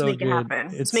 Oh, it's so good.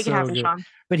 Let's make it happen, Sean.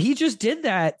 But he just did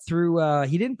that through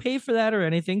he didn't pay for that or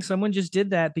anything. Someone just did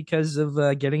that because of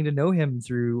getting to know him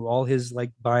through all his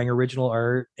like buying original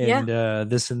art and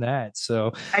this and that.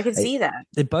 So I can see that.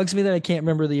 It bugs me that I can't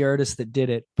remember the artist that did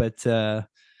it, but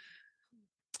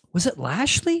was it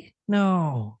Lashley?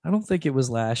 No, I don't think it was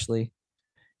Lashley.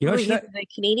 You know, the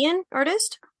Canadian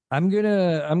artist? I'm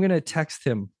gonna text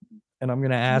him and I'm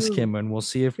gonna ask him, and we'll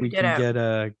see if we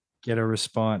can get a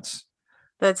response.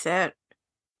 That's it.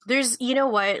 There's, you know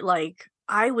what, like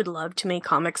I would love to make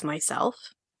comics myself,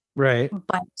 right?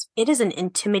 But it is an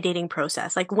intimidating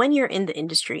process. Like when you're in the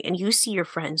industry and you see your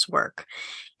friends work,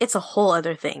 it's a whole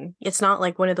other thing. It's not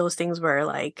like one of those things where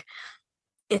like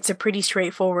it's a pretty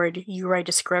straightforward, you write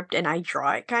a script and I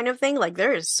draw it kind of thing. Like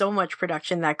there is so much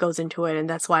production that goes into it, and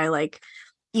that's why like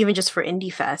even just for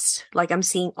Indie Fest, like I'm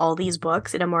seeing all these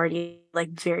books and I'm already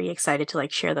like very excited to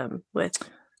like share them with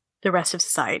the rest of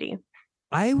society.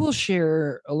 I will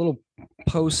share a little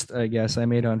post, I guess, I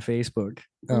made on Facebook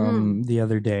the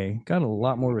other day. Got a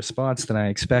lot more response than I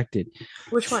expected.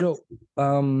 Which one?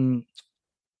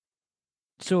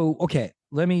 So okay,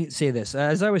 let me say this.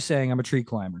 As I was saying, I'm a tree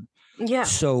climber. Yeah.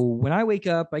 So when I wake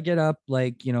up, I get up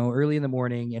like, early in the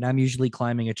morning, and I'm usually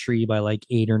climbing a tree by like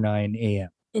 8 or 9 a.m.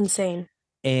 Insane.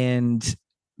 And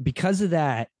because of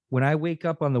that, when I wake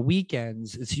up on the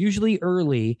weekends, it's usually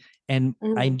early, and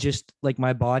I'm just like,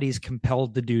 my body's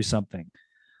compelled to do something.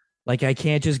 Like, I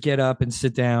can't just get up and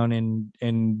sit down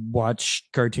and watch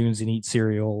cartoons and eat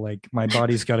cereal. Like, my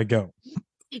body's got to go.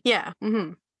 Yeah.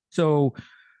 Mm-hmm. So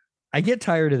I get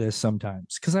tired of this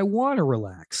sometimes because I want to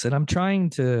relax, and I'm trying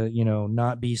to,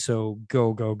 not be so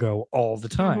go, go, go all the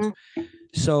time.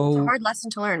 So it's a hard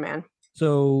lesson to learn, man.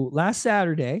 So last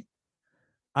Saturday,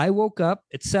 I woke up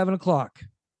at 7:00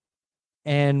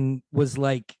 and was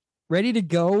like ready to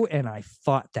go. And I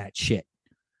fought that shit.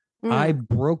 I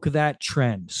broke that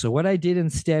trend. So what I did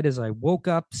instead is I woke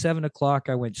up 7:00.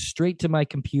 I went straight to my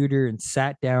computer and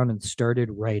sat down and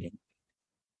started writing.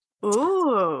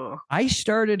 Ooh. I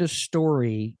started a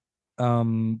story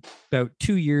about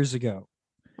 2 years ago,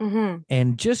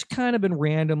 and just kind of been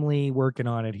randomly working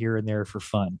on it here and there for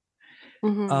fun.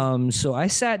 So I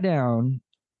sat down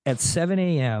at 7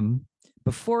 a.m.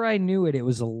 Before I knew it, it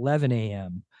was 11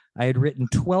 a.m. I had written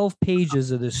 12 pages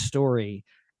of this story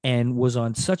and was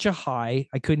on such a high,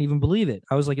 I couldn't even believe it.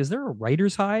 I was like, is there a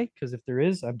writer's high? Because if there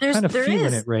is, I'm kind of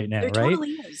feeling it right now, there right? Totally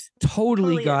is.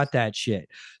 Totally got that shit.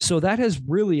 So that has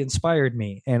really inspired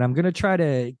me. And I'm going to try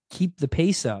to keep the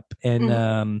pace up. And,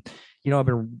 I've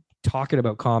been talking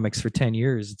about comics for 10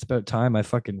 years. It's about time I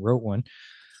fucking wrote one.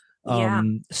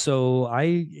 So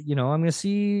I'm going to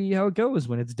see how it goes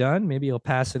when it's done. Maybe I'll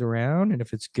pass it around. And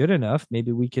if it's good enough,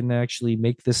 maybe we can actually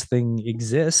make this thing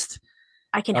exist.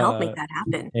 I can help make that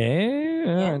happen.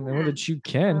 I know that you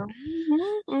can.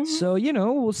 So,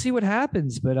 we'll see what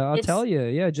happens, but I'll tell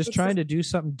you, just trying to do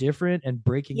something different and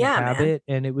breaking a habit.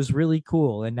 Man. And it was really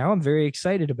cool. And now I'm very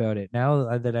excited about it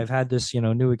now that I've had this,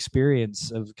 new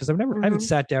experience of, because I haven't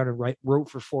sat down and wrote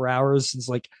for 4 hours since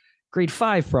like grade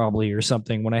 5 probably or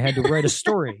something, when I had to write a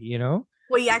story,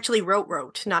 Well, you actually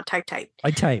wrote, not typed.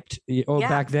 I typed.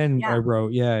 Back then I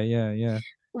wrote. Yeah.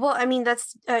 Well, I mean,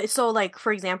 that's so like,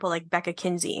 for example, like Becca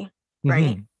Kinsey,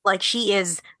 right? Like, she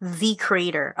is the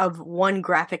creator of one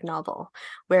graphic novel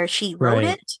where she wrote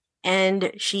it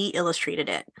and she illustrated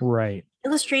it. Right.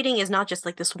 Illustrating is not just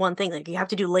like this one thing. Like, you have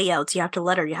to do layouts, you have to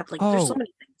letter, you have to there's so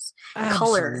many things.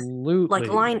 Color, like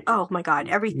line. Oh my God,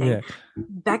 everything. Yeah.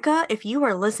 Becca, if you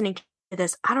are listening to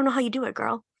this, I don't know how you do it,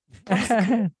 girl.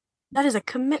 That is a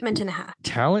commitment and a half.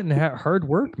 Talent and hard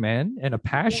work, man, and a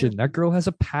passion. That girl has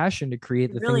a passion to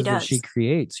create the things that she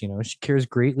creates. She cares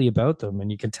greatly about them,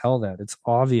 and you can tell that. It's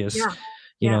obvious,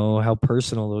 how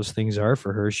personal those things are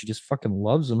for her. She just fucking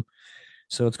loves them.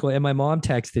 So it's cool. And my mom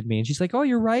texted me, and she's like, "Oh,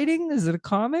 you're writing? Is it a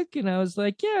comic?" And I was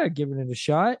like, "Yeah, giving it a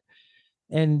shot."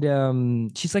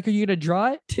 And she's like, "Are you gonna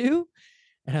draw it too?"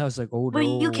 And I was like, "Oh, well,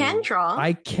 no, you can draw.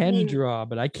 I can draw,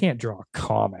 but I can't draw a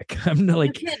comic." I'm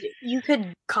like, you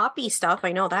could copy stuff.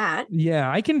 I know that. Yeah,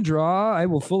 I can draw. I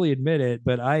will fully admit it,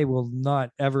 but I will not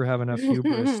ever have enough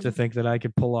hubris to think that I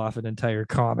could pull off an entire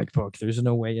comic book. There's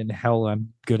no way in hell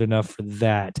I'm good enough for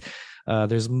that.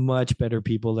 There's much better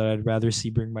people that I'd rather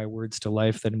see bring my words to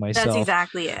life than myself. That's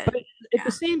exactly it. But at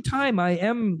the same time,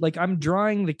 I'm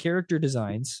drawing the character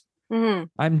designs.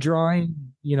 I'm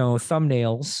drawing,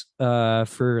 thumbnails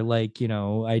for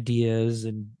ideas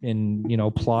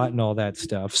and plot and all that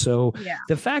stuff. So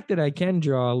the fact that I can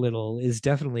draw a little is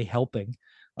definitely helping.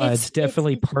 It's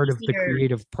definitely part of the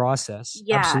creative process.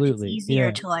 Yeah, absolutely. It's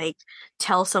easier to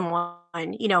tell someone,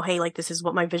 hey, this is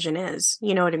what my vision is.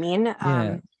 You know what I mean?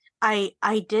 Yeah.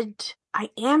 I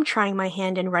am trying my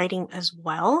hand in writing as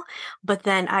well, but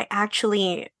then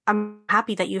I'm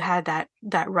happy that you had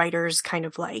that writer's kind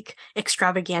of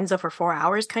extravaganza for 4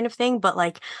 hours kind of thing. But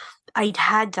I'd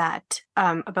had that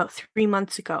about 3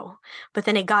 months ago, but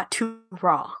then it got too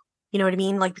raw. You know what I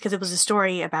mean? Because it was a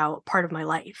story about part of my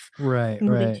life.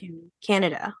 Moving to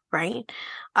Canada, right?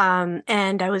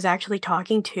 And I was actually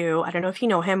talking to, I don't know if you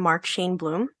know him, Mark Shane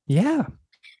Bloom. Yeah.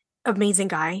 Amazing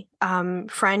guy.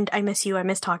 Friend, I miss you. I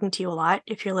miss talking to you a lot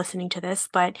if you're listening to this.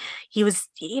 But he was,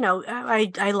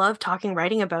 I love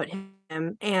writing about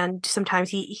him. And sometimes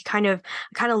he kind of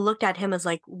looked at him as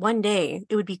one day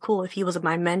it would be cool if he was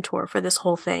my mentor for this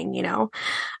whole thing,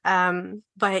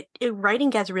 But writing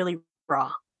gets really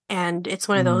raw. And it's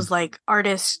one of those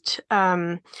artist,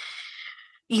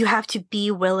 you have to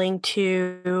be willing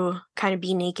to kind of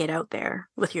be naked out there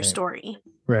with your story.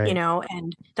 Right.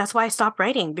 And that's why I stopped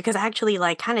writing, because I actually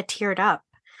kind of teared up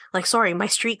Like, sorry, my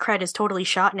street cred is totally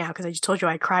shot now because I just told you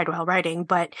I cried while writing.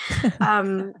 But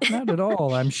um, Not at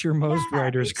all. I'm sure most yeah,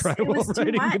 writers cry it while was too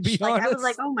writing, to much. be Like, I was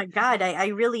like, honest. oh my God, I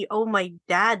really owe my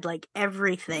dad like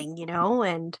everything, you know?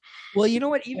 And Well, you know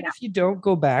what? Even yeah. if you don't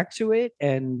go back to it,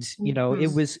 and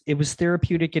Mhm. it was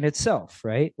therapeutic in itself,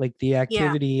 right? Like the Yeah.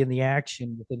 activity and the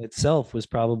action within itself was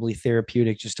probably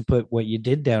therapeutic just to put what you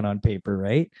did down on paper,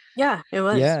 right? Yeah, it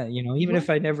was. Yeah, even if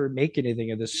I never make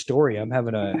anything of this story, I'm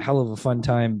having a hell of a fun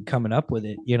time coming up with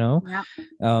it. Yeah.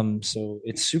 So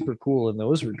it's super cool in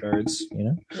those regards.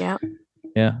 Yeah.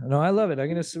 Yeah, no, I love it.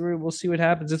 We'll see what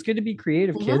happens. It's good to be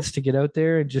creative, Hmm. kids, to get out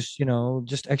there and just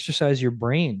exercise your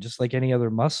brain, just like any other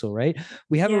muscle, right?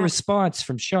 We have a Yeah. response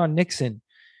from Sean Nixon.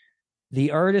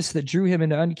 The artist that drew him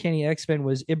into Uncanny X-Men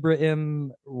was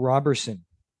Ibrahim Robertson.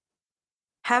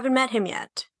 Haven't met him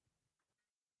yet.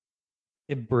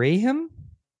 Ibrahim?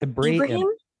 Ibrahim?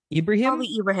 Ibrahim? Probably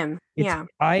Ibrahim. It's Yeah.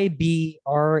 Ibraim.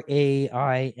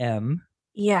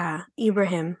 Yeah.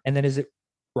 Ibrahim. And then is it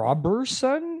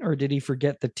Robertson, or did he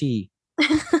forget the T? I'm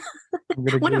gonna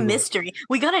What a Google it. mystery.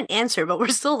 We got an answer, but we're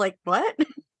still like, what?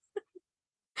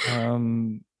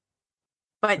 But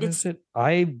What is it?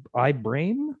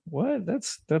 Ibrahim? What?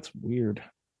 That's weird.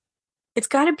 it's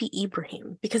got to be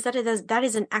Ibrahim because that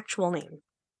is an actual name.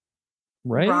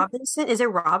 Right? Robinson? Is it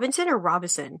Robinson or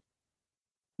Robinson?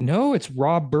 No, it's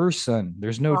Robertson.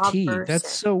 There's no T. That's Robertson.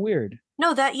 so weird.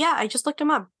 No, I just looked him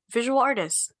up. Visual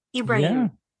artist. Ibrahim. Yeah.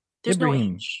 There's Ibrahim.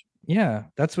 no H. Yeah,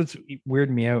 that's what's weirded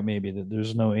me out, maybe, that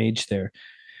there's no age there.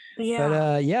 Yeah.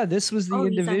 But yeah, this was the Oh,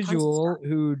 he's done tons of individual stuff.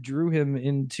 who drew him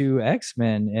into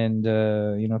X-Men. And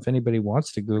if anybody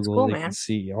wants to Google, cool, they man. can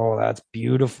see. Oh, that's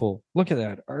beautiful. Look at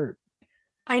that art.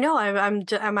 I know.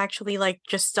 I'm actually like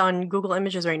just on Google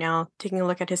Images right now, taking a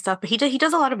look at his stuff. But he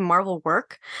does a lot of Marvel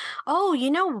work. Oh, you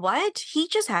know what? He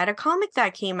just had a comic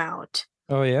that came out.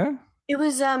 Oh yeah? It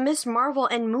was Miss Marvel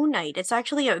and Moon Knight. It's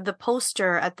actually the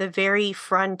poster at the very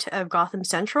front of Gotham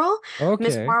Central.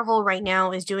 Miss Okay. Marvel right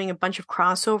now is doing a bunch of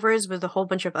crossovers with a whole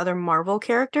bunch of other Marvel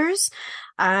characters.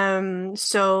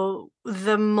 So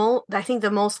I think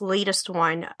the most latest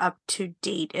one up to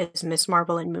date is Miss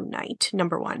Marvel and Moon Knight,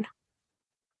 #1.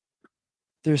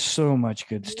 There's so much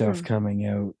good stuff coming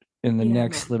out in the Yeah,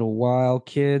 next man. little while,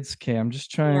 kids. Okay, I'm just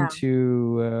trying Yeah.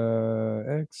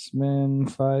 to X-Men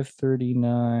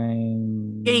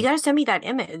 539. Yeah, you gotta send me that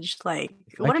image. Like,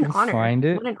 I what an can honor. find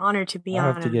it. What an honor to be I'll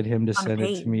on have to get him to on a send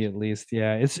it to me page. at least.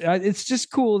 Yeah, it's just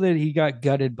cool that he got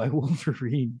gutted by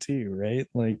Wolverine too, right?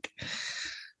 Like,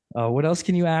 what else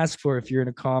can you ask for if you're in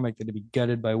a comic than to be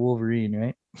gutted by Wolverine,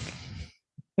 right?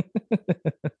 You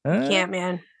can't,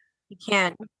 man. You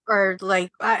can't. Or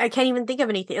like, I can't even think of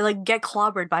anything. Like, get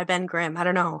clobbered by Ben Grimm. I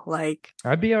don't know. Like,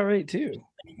 I'd be all right too.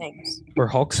 many things. Or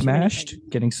Hulk Too many smashed, things.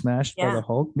 getting smashed by Yeah. the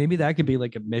Hulk. Maybe that could be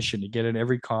like a mission to get in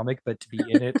every comic, but to be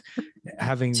in it,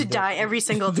 having To die every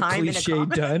single the time in a cliche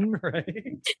comic. done,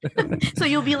 right? So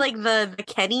you'll be like the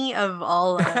Kenny of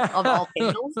all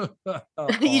panels.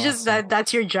 You just Awesome.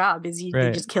 that's your job is they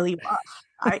Right. just kill you off.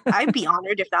 I'd be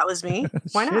honored if that was me.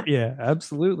 Why Shit, not? yeah,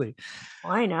 absolutely.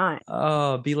 Why not?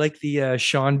 Oh, be like the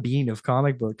Sean Bean of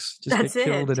comic books. Just That's get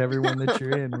killed it. at everyone that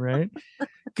you're in, right?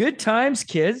 Good times,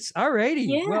 kids. All righty.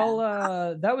 Yeah.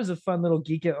 Well, that was a fun little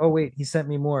geek. Oh, wait, he sent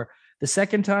me more. The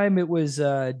second time it was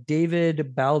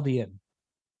David Baldian.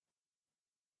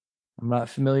 I'm not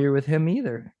familiar with him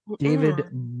either. David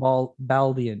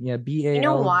Baldian. Yeah,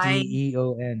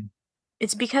 Baldeon.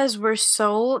 It's because we're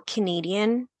so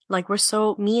Canadian. Like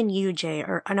me and you, Jay,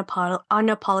 are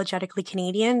unapologetically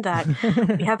Canadian that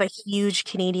we have a huge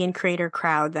Canadian creator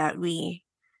crowd that we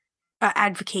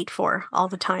advocate for all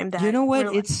the time. That You know what?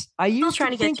 I used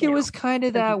trying to to get think to it know was kind of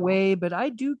some that people. way, but I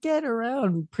do get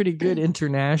around pretty good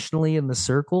internationally in the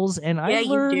circles, and Yeah, I you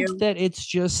learned do. that it's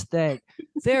just that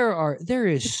there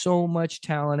is so much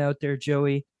talent out there,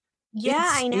 Joey. Yeah,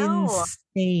 It's I know.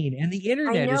 insane, and the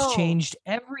internet has know. changed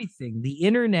everything. The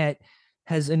internet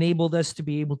has enabled us to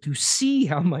be able to see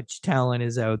how much talent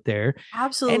is out there,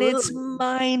 and it's Absolutely.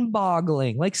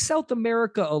 mind-boggling. Like South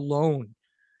America alone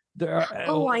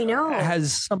Oh, I know.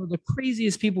 has some of the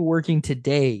craziest people working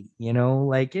today.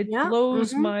 Like it Yeah.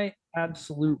 blows Mhm. my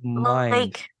absolute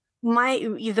mind. Like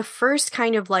the first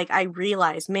kind of like I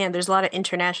realized, man, there's a lot of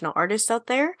international artists out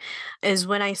there, is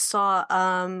when I saw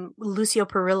Lucio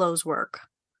Perillo's work.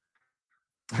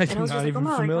 And I I'm was not just like, even oh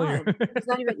my familiar. God. He's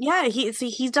not even, yeah,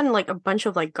 he's done like a bunch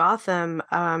of like Gotham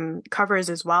covers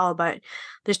as well, but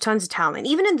there's tons of talent.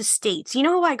 Even in the States. You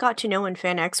know who I got to know in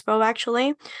Fan Expo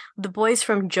actually? The boys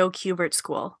from Joe Kubert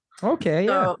School. Okay,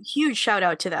 yeah. So huge shout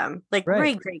out to them. Like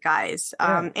Right. great guys.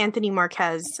 Yeah. Anthony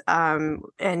Marquez, and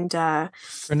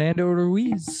Fernando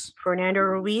Ruiz. Fernando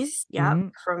Ruiz. Yeah,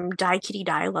 Mhm. from Die Kitty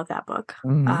Die. Love that book.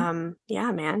 Mhm.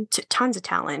 Yeah, man, tons of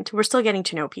talent. We're still getting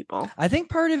to know people. I think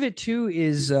part of it too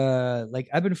is like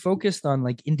I've been focused on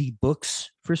like indie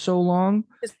books for so long.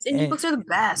 Because indie books are the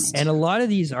best. And a lot of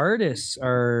these artists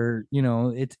are,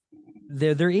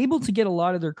 they're able to get a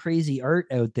lot of their crazy art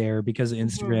out there because of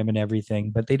Instagram and everything,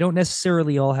 but they don't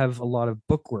necessarily all have a lot of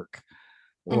book work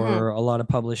or a lot of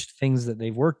published things that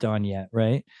they've worked on yet,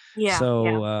 right? Yeah.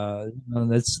 So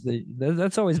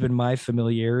that's always been my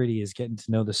familiarity, is getting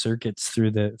to know the circuits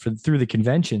through the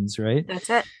conventions, right? That's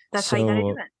it. That's how you gotta do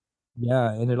it.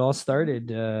 Yeah, and it all started,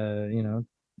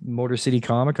 Motor City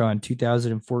Comic Con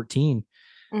 2014.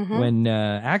 When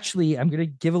actually, I'm going to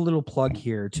give a little plug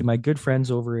here to my good friends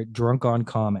over at Drunk on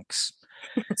Comics.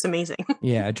 It's amazing.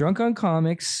 Yeah, Drunk on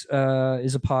Comics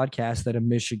is a podcast out of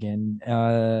Michigan.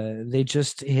 They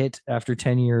just hit, after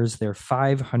 10 years, their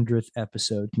 500th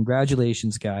episode.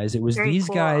 Congratulations, guys. It was these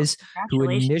guys who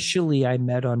initially I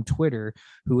met on Twitter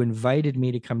who invited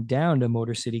me to come down to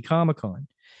Motor City Comic Con.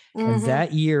 And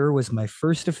that year was my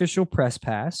first official press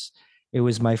pass. It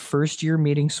was my first year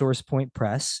meeting Source Point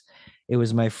Press. It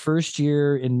was my first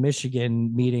year in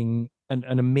Michigan meeting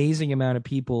an amazing amount of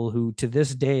people who to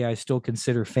this day I still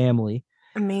consider family.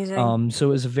 Amazing. So it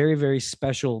was a very, very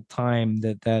special time,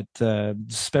 that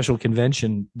special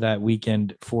convention that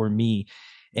weekend for me.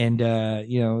 And,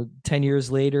 10 years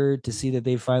later, to see that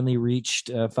they finally reached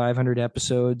 500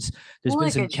 episodes, there's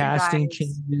been some casting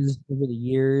changes over the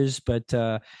years, but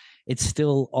it's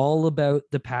still all about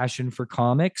the passion for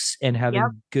comics and having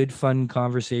good, fun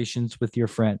conversations with your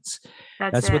friends.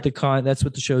 That's what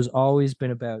the show's always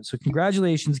been about. So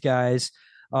congratulations, guys.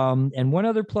 And one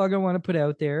other plug I want to put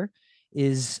out there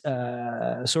is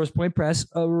Source Point Press,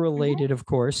 related, of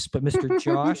course, but Mr.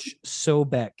 Josh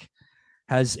Sobek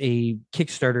has a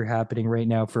Kickstarter happening right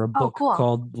now for a book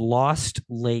called Lost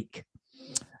Lake.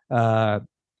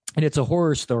 And it's a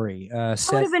horror story. That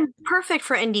would have been perfect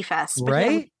for Indie Fest.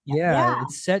 Right? Yeah.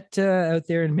 It's set out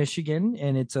there in Michigan,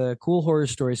 and it's a cool horror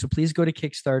story. So please go to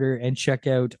Kickstarter and check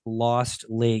out Lost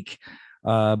Lake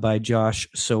by Josh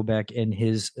Sobek and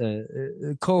his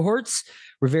cohorts.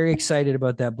 We're very excited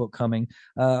about that book coming.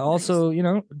 Also,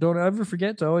 don't ever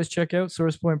forget to always check out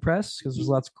Source Point Press, because there's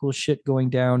lots of cool shit going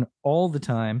down all the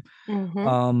time.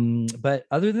 But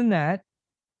other than that,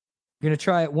 we're going to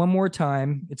try it one more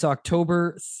time. It's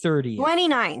October 30th.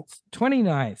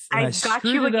 29th. And I got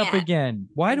you again. Up again.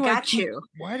 Why do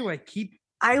I keep?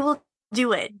 I will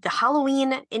do it. The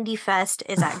Halloween Indie Fest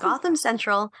is at Gotham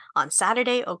Central on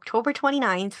Saturday, October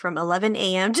 29th from 11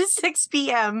 a.m. to 6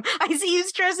 p.m. I see you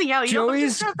stressing out. Joey,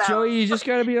 you just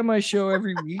got to be on my show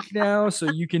every week now so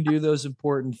you can do those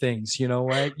important things. You know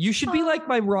what? You should be like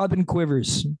my Robin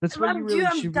Quivers. That's what you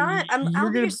really should be. I'll be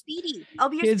your Speedy.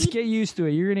 Kids, get used to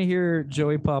it. You're going to hear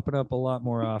Joey popping up a lot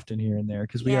more often here and there,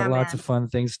 because we have lots of fun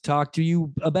things to talk to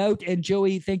you about. And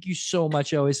Joey, thank you so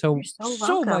much. Always so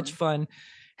much fun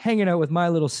hanging out with my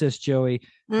little sis Joey,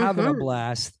 having a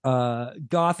blast.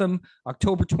 Gotham,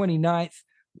 October 29th.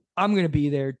 I'm going to be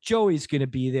there. Joey's going to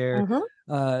be there.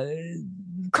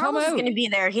 Carlos is going to be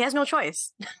there. He has no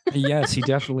choice. Yes, he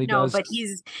definitely does. No, but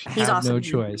he's awesome. No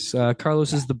choice.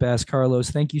 Carlos is the best.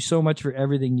 Carlos, thank you so much for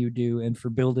everything you do and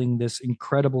for building this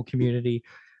incredible community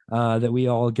that we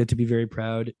all get to be very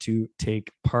proud to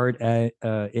take part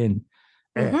in.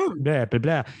 Blah, blah,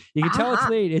 blah. You can tell it's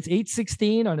late. It's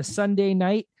 8:16 on a Sunday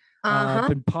night.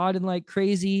 Been podding like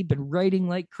crazy, been writing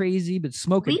like crazy, been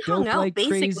smoking dope like crazy.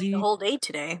 Basically the whole day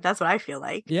today. That's what I feel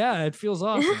like. Yeah, it feels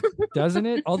awesome, doesn't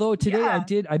it? Although today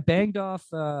I banged off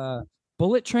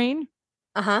Bullet Train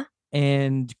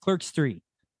and Clerks 3.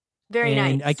 Very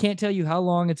nice. I can't tell you how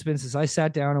long it's been since I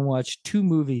sat down and watched 2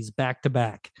 movies back to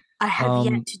back. I have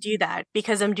yet to do that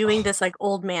because I'm doing this like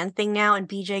old man thing now, and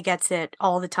BJ gets it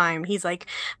all the time. He's like,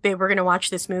 babe, we're going to watch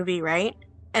this movie, right?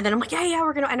 And then I'm like, yeah,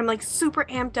 we're going to, and I'm like super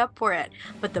amped up for it.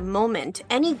 But the moment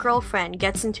any girlfriend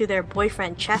gets into their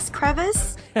boyfriend chest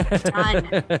crevice,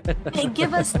 done. They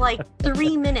give us like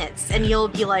 3 minutes and you'll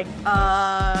be like,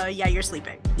 yeah, you're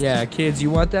sleeping. Yeah, kids, you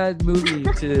want that movie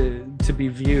to be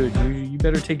viewed. You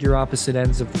better take your opposite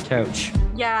ends of the couch.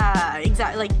 Yeah,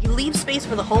 exactly. Like you leave space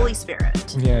for the Holy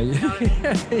Spirit. Yeah,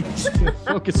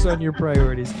 focus on your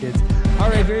priorities, kids. All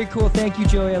right, very cool. Thank you,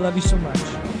 Joey. I love you so much.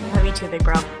 Love you too, big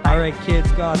bro. Bye. All right,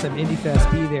 kids, Gotham, Indie Fest,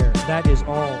 be there. That is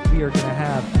all we are going to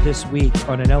have this week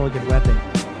on An Elegant Weapon.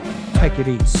 Take it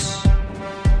easy.